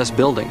CBS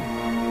building.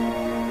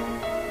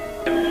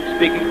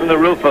 Speaking from the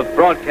roof of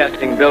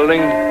Broadcasting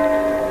Building,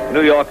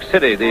 New York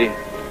City, the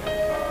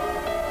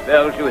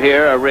bells you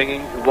hear are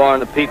ringing to warn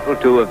the people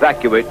to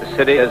evacuate the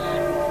city as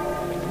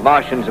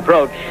Martians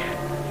approach.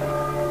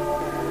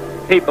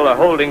 People are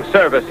holding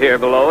service here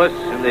below us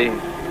in the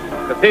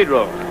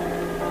cathedral.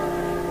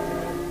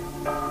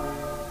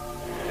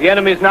 The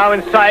enemy is now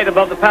in sight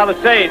above the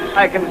Palisades.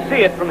 I can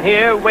see it from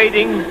here,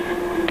 wading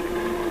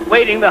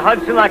the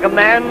Hudson like a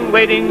man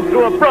wading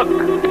through a brook.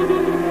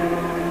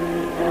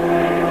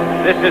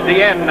 This is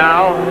the end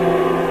now.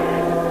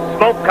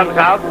 Smoke comes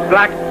out,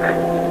 black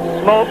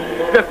smoke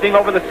drifting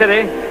over the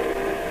city.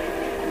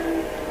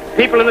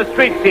 People in the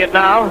streets see it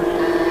now.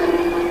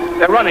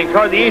 They're running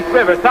toward the East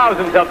River,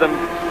 thousands of them,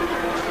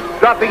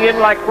 dropping in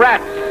like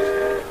rats.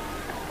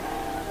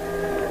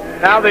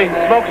 Now the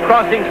smoke's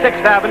crossing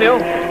 6th Avenue.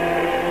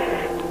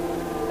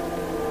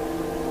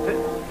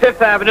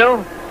 5th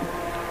Avenue,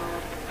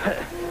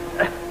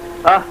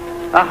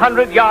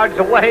 100 yards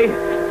away.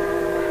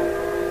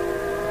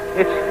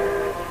 It's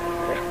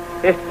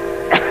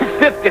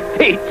 50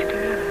 feet.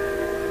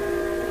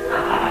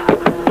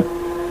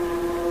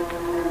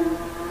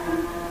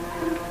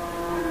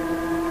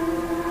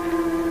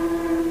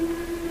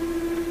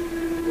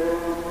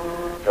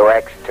 To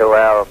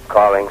X2L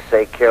calling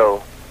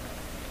CQ.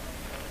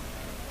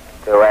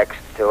 To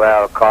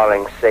X2L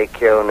calling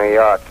CQ, New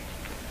York.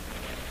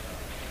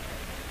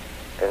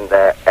 Isn't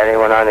there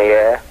anyone on the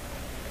air?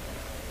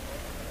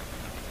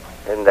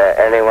 Isn't there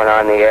anyone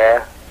on the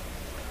air?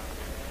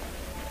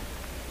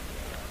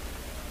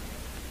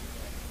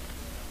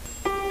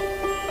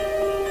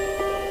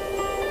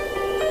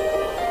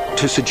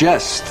 To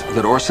suggest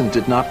that Orson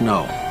did not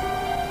know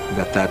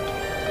that that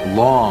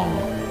long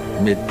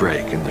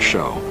mid-break in the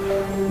show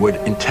would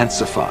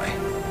intensify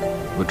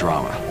the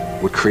drama,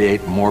 would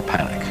create more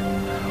panic,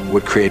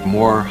 would create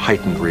more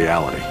heightened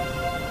reality,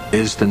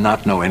 is to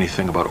not know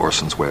anything about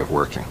Orson's way of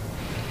working.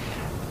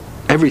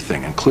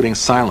 Everything, including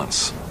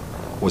silence,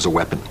 was a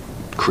weapon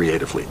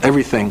creatively.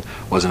 Everything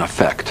was an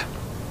effect.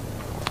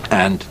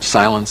 And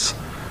silence,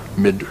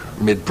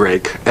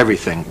 mid-break,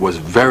 everything was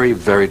very,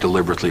 very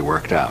deliberately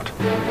worked out.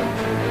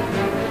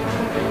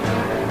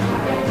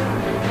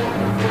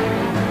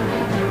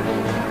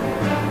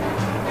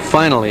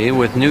 Finally,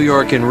 with New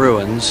York in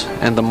ruins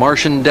and the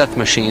Martian death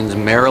machines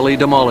merrily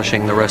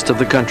demolishing the rest of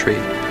the country,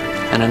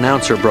 an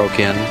announcer broke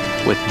in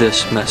with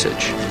this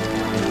message.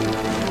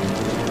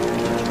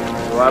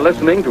 You are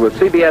listening to a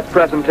CBS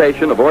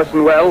presentation of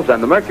Orson Welles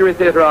and the Mercury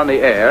Theater on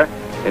the Air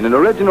in an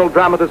original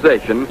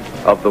dramatization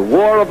of The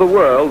War of the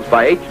Worlds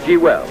by H.G.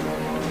 Wells.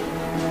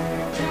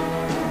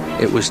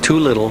 It was too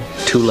little,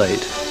 too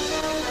late.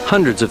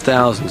 Hundreds of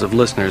thousands of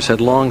listeners had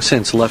long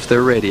since left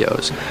their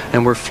radios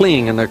and were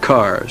fleeing in their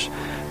cars,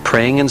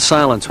 praying in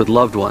silence with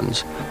loved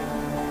ones,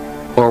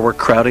 or were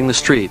crowding the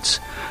streets,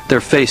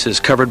 their faces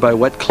covered by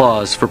wet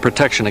cloths for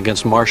protection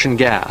against Martian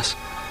gas,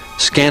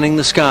 scanning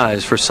the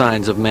skies for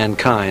signs of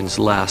mankind's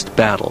last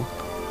battle.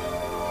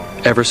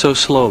 Ever so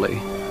slowly,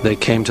 they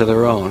came to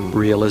their own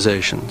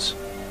realizations.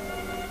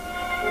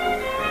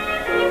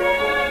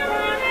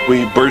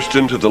 We burst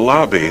into the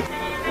lobby,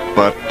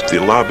 but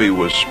the lobby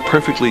was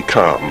perfectly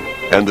calm,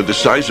 and the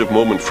decisive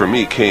moment for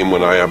me came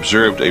when I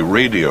observed a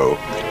radio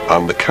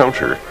on the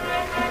counter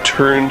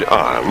turned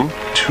on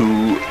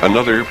to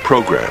another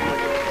program.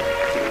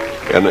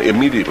 And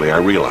immediately I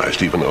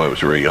realized, even though I was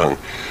very young,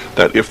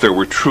 that if there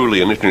were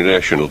truly an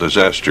international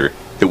disaster,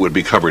 it would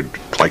be covered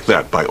like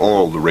that by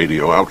all the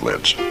radio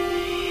outlets.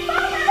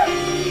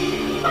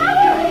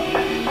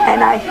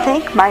 And I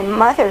think my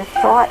mother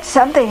thought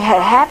something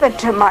had happened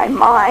to my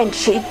mind.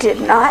 She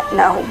did not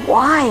know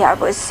why I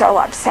was so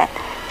upset.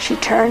 She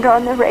turned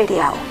on the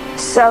radio.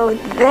 So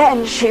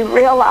then she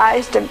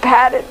realized and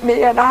patted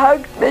me and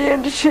hugged me,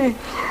 and she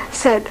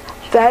said,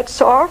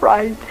 "That's all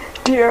right,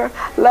 dear.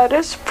 Let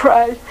us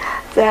pray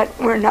that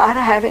we're not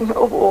having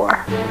a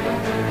war."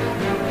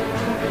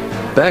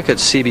 Back at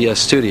CBS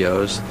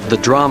Studios, the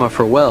drama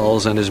for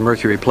Wells and his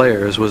Mercury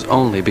Players was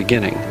only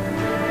beginning.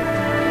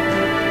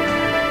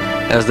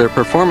 As their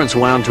performance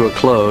wound to a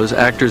close,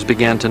 actors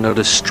began to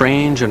notice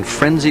strange and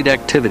frenzied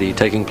activity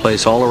taking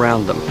place all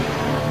around them.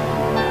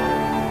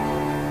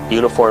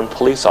 Uniformed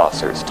police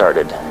officers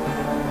started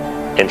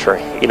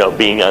entering,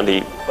 being on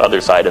the other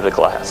side of the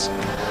glass.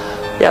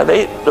 Yeah,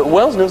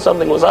 Wells knew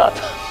something was up.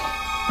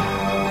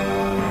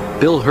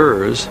 Bill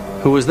Hers,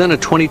 who was then a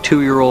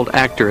 22-year-old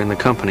actor in the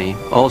company,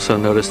 also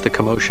noticed the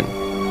commotion.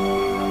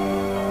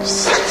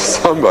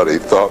 Somebody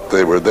thought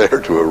they were there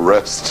to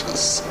arrest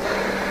us.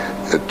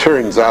 It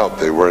turns out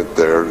they weren't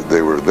there.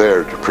 They were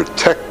there to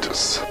protect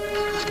us.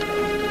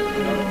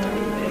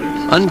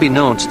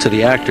 Unbeknownst to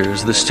the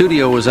actors, the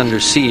studio was under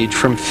siege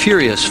from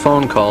furious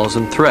phone calls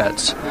and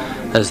threats,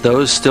 as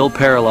those still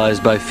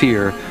paralyzed by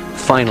fear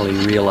finally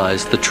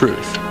realized the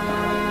truth.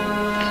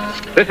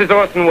 This is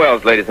Orson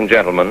Welles, ladies and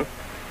gentlemen.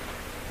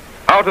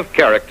 Out of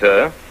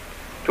character,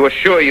 to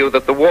assure you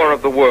that the War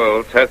of the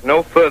Worlds has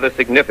no further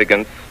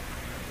significance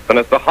than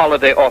as the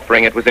holiday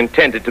offering it was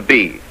intended to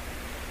be.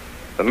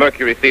 The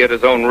Mercury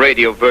Theater's own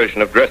radio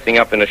version of dressing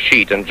up in a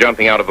sheet and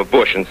jumping out of a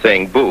bush and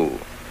saying boo.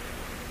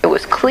 It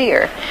was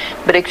clear,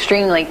 but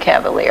extremely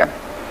cavalier.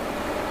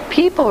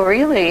 People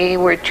really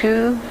were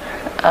too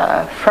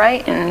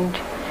frightened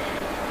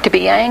to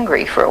be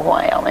angry for a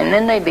while, and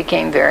then they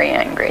became very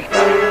angry.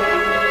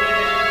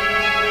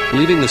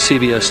 Leaving the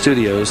CBS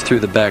studios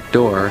through the back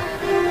door,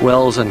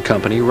 Wells and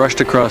company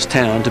rushed across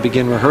town to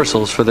begin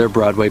rehearsals for their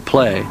Broadway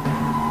play.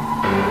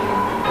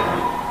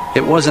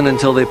 It wasn't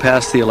until they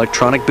passed the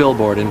electronic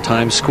billboard in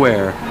Times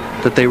Square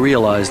that they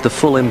realized the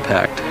full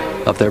impact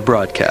of their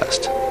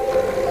broadcast.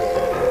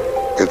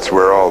 It's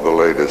where all the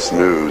latest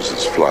news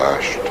is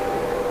flashed.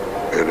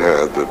 It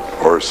had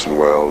that Orson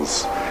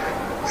Welles'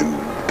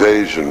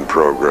 invasion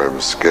program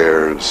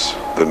scares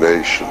the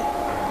nation.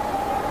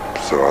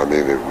 So, I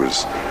mean,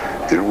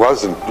 it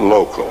wasn't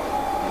local.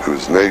 It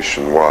was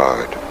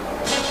nationwide.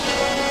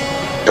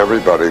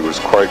 Everybody was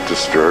quite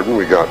disturbed, and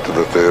we got to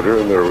the theater,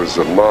 and there was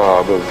a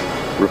mob of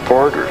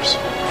reporters.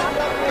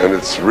 And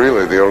it's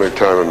really the only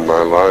time in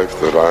my life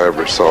that I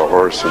ever saw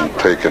Orson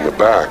taken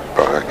aback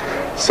by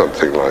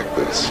something like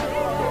this.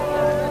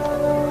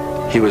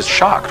 He was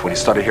shocked when he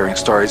started hearing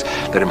stories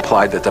that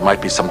implied that there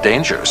might be some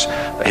dangers.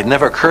 It had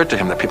never occurred to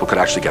him that people could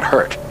actually get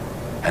hurt.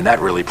 And that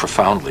really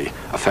profoundly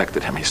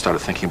affected him. He started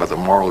thinking about the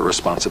moral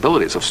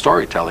responsibilities of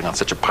storytelling on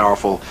such a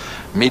powerful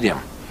medium.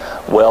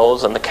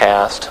 Wells and the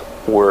cast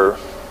were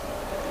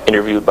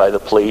interviewed by the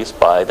police,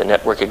 by the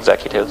network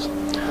executives.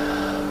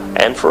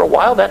 And for a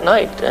while that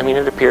night, I mean,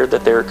 it appeared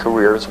that their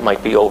careers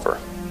might be over.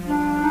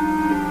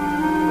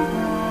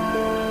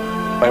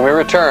 When we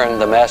return,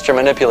 the master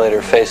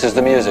manipulator faces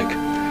the music,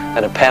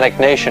 and a panicked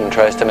nation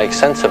tries to make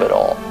sense of it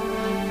all.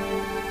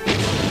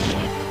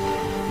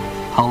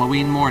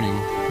 Halloween morning,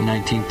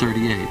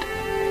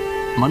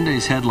 1938.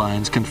 Monday's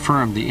headlines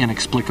confirmed the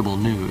inexplicable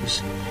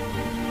news.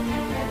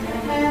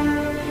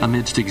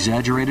 Amidst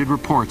exaggerated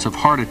reports of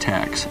heart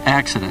attacks,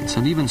 accidents,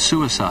 and even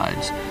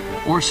suicides,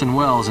 Orson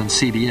Welles and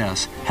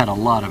CBS had a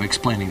lot of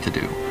explaining to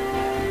do.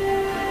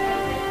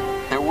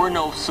 There were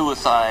no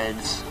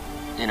suicides,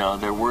 you know,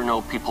 there were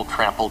no people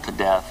trampled to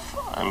death.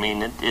 I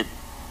mean,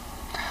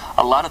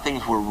 a lot of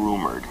things were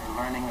rumored.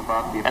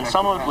 And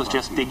some of it was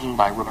just digging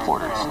by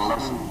reporters.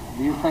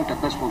 Do you think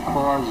that this will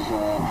cause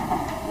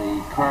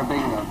the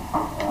curbing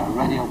of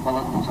radio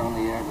bulletins on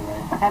the air today?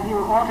 Have you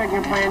altered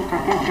your plans for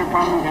future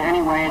problems in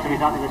any way as a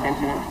result of this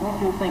incident? Don't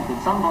you think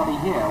that somebody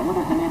here would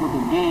have been able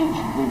to gauge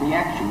the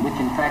reaction which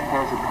in fact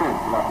has occurred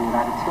throughout the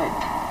United States?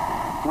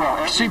 Well,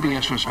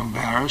 CBS was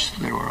embarrassed.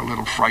 They were a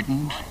little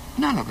frightened.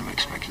 None of them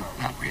expected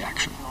that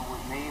reaction.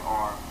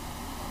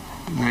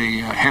 They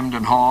hemmed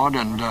and hawed,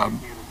 and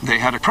they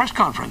had a press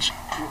conference.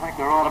 Do you think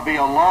there ought to be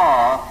a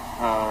law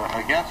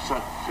against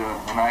such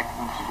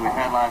enactments as we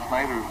had last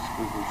night as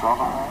a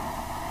result of that?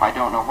 I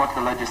don't know what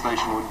the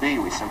legislation would be.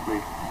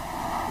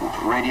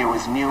 Radio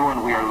is new,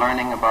 and we are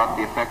learning about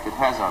the effect it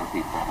has on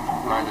people.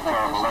 Learned a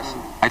terrible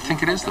lesson. I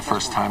think it is the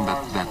first time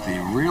that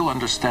the real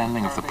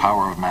understanding of the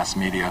power of mass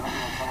media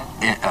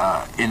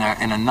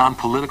in a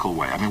non-political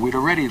way. I mean, we'd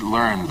already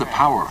learned the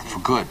power for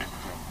good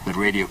that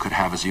radio could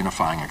have as a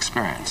unifying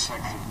experience.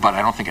 But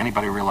I don't think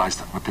anybody realized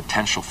the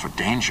potential for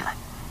danger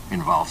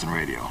involved in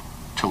radio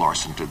till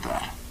Orson did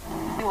that.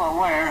 Were you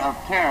aware of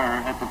terror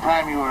at the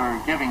time you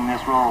were giving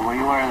this role? Were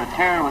you aware that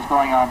terror was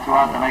going on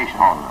throughout the nation?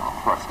 Oh, no, of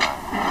course not.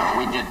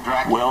 We did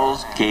Dracula.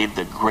 Wells gave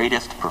the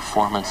greatest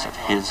performance of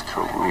his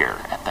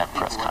career at that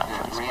press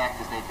conference.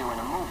 React as they do in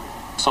a movie.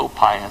 So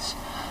pious,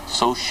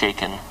 so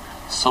shaken,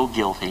 so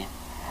guilty.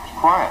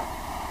 Quiet.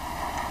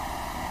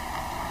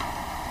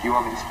 Do you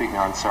want me to speak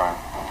now? I'm sorry.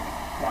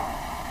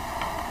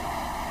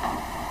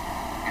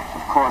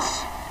 Of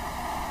course,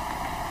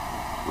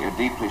 we are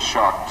deeply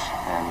shocked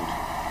and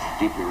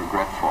deeply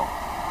regretful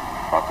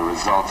about the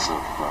results of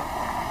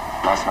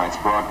last night's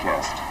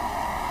broadcast.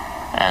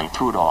 And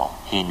through it all,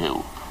 he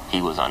knew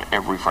he was on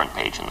every front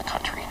page in the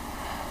country.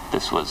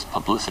 This was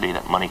publicity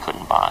that money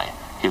couldn't buy.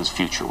 His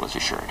future was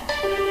assured.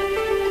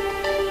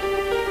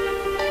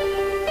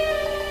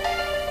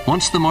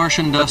 Once the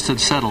Martian dust had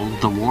settled,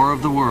 the War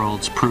of the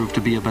Worlds proved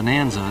to be a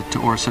bonanza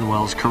to Orson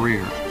Welles'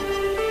 career.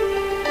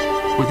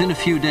 Within a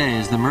few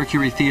days, the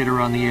Mercury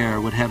Theater on the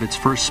Air would have its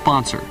first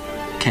sponsor,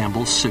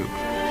 Campbell's Soup.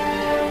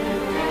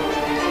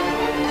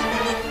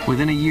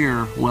 Within a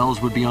year,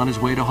 Welles would be on his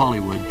way to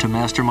Hollywood to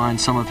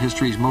mastermind some of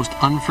history's most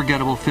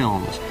unforgettable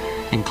films,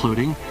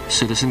 including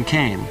Citizen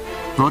Kane,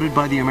 voted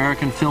by the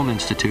American Film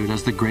Institute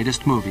as the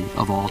greatest movie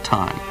of all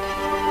time.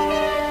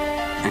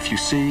 If you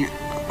see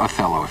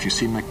Othello, if you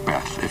see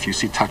Macbeth, if you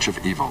see Touch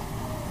of Evil,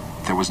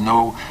 there was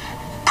no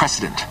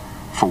precedent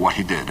for what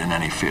he did in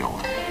any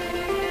field.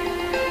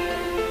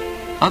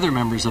 Other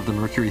members of the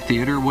Mercury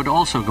Theater would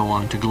also go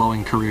on to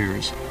glowing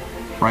careers.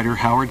 Writer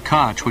Howard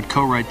Koch would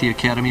co-write the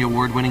Academy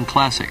Award-winning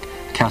classic,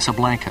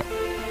 Casablanca,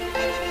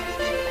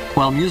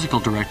 while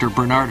musical director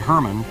Bernard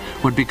Herrmann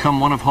would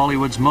become one of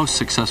Hollywood's most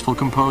successful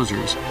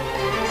composers,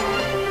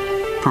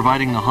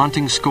 providing the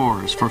haunting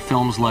scores for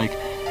films like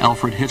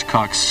Alfred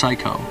Hitchcock's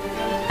Psycho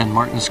and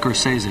Martin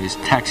Scorsese's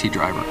Taxi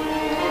Driver.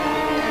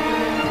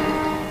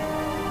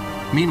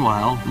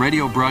 Meanwhile,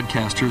 radio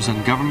broadcasters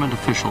and government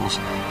officials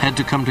had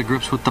to come to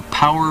grips with the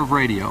power of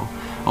radio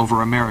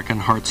over American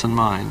hearts and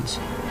minds.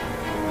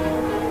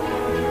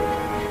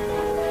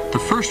 The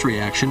first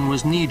reaction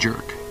was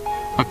knee-jerk,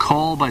 a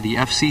call by the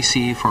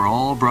FCC for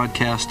all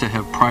broadcasts to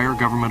have prior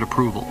government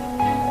approval.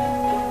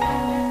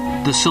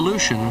 The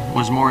solution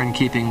was more in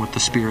keeping with the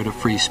spirit of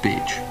free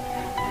speech.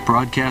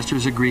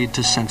 Broadcasters agreed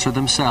to censor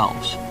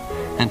themselves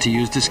and to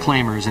use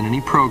disclaimers in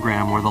any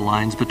program where the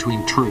lines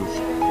between truth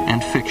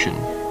and fiction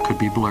could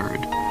be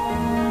blurred.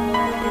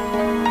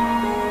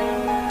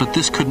 But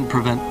this couldn't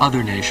prevent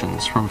other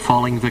nations from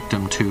falling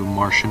victim to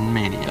Martian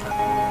mania.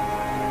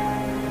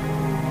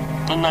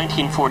 In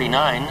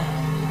 1949,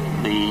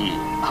 the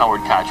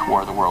Howard Koch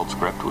War of the World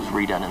script was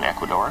redone in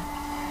Ecuador,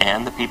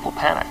 and the people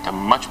panicked, a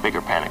much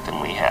bigger panic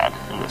than we had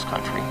in this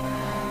country.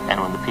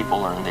 And when the people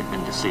learned they'd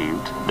been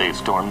deceived, they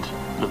stormed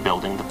the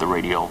building that the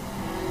radio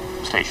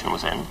station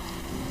was in.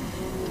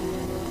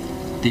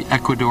 The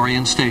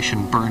Ecuadorian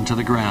station burned to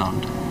the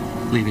ground,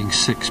 leaving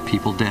 6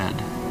 people dead.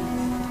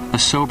 a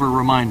sober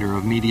reminder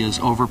of media's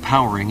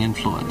overpowering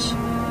influence.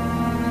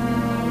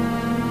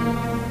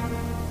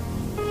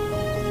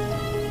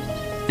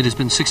 It has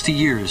been 60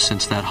 years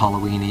since that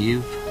Halloween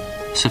Eve,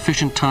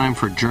 sufficient time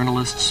for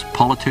journalists,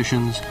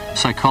 politicians,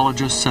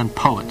 psychologists, and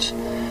poets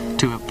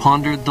to have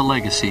pondered the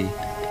legacy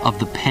of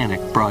the panic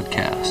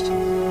broadcast.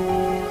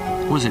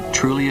 Was it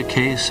truly a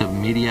case of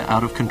media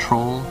out of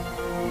control,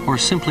 or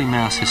simply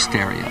mass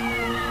hysteria?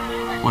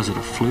 Was it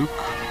a fluke,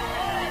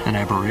 an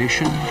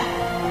aberration,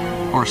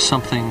 or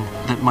something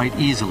that might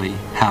easily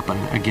happen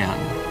again?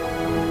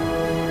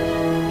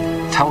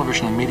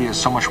 Television and media is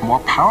so much more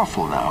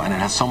powerful now, and it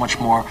has so much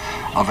more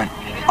of an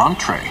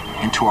entree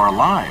into our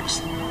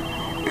lives.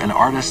 An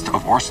artist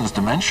of Orson's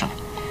dimension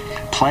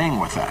playing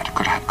with that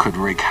could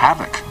wreak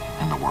havoc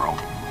in the world.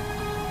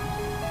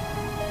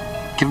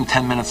 Give him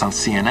 10 minutes on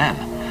CNN,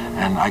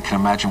 and I can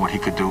imagine what he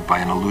could do by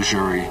an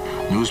illusory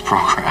news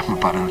program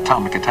about an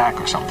atomic attack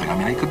or something. I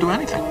mean, he could do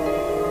anything.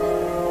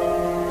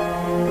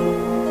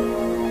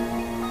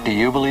 Do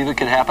you believe it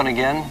could happen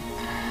again?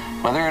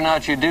 Whether or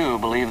not you do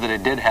believe that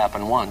it did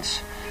happen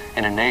once,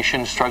 in a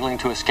nation struggling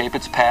to escape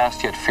its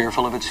past yet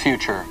fearful of its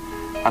future,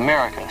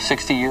 America,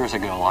 60 years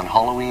ago on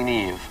Halloween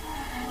Eve,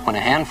 when a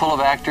handful of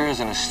actors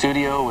in a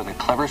studio with a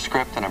clever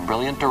script and a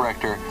brilliant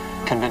director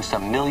convinced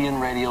 1 million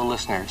radio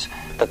listeners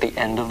that the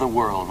end of the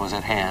world was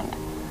at hand,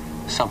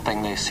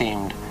 something they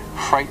seemed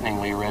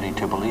frighteningly ready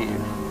to believe.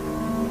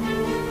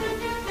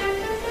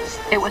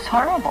 It was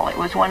horrible. It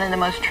was one of the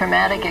most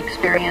traumatic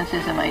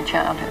experiences of my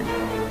childhood.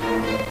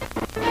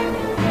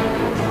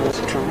 It was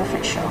a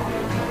terrific show,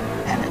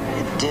 and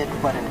it did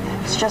what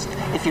it's just,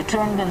 if you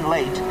tuned in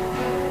late,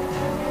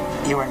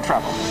 you were in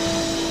trouble.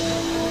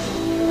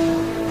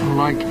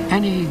 Like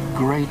any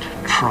great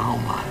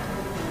trauma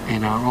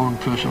in our own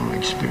personal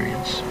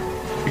experience,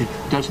 it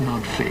does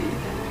not fade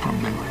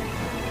from memory.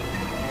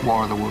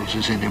 War of the Worlds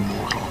is an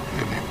immortal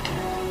event.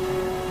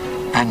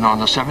 And on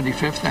the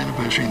 75th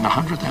anniversary and the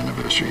 100th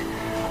anniversary,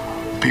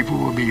 people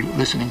will be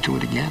listening to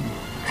it again,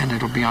 and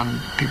it'll be on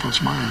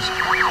people's minds.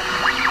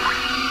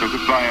 So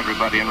goodbye,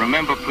 everybody, and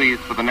remember, please,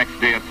 for the next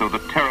day or so, the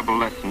terrible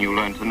lesson you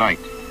learned tonight.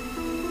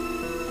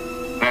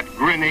 That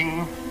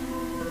grinning,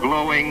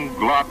 glowing,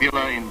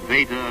 globular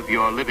invader of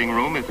your living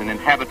room is an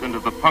inhabitant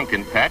of the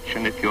pumpkin patch,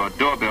 and if your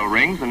doorbell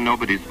rings and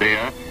nobody's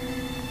there,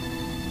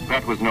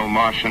 that was no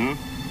Martian,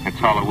 it's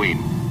Halloween.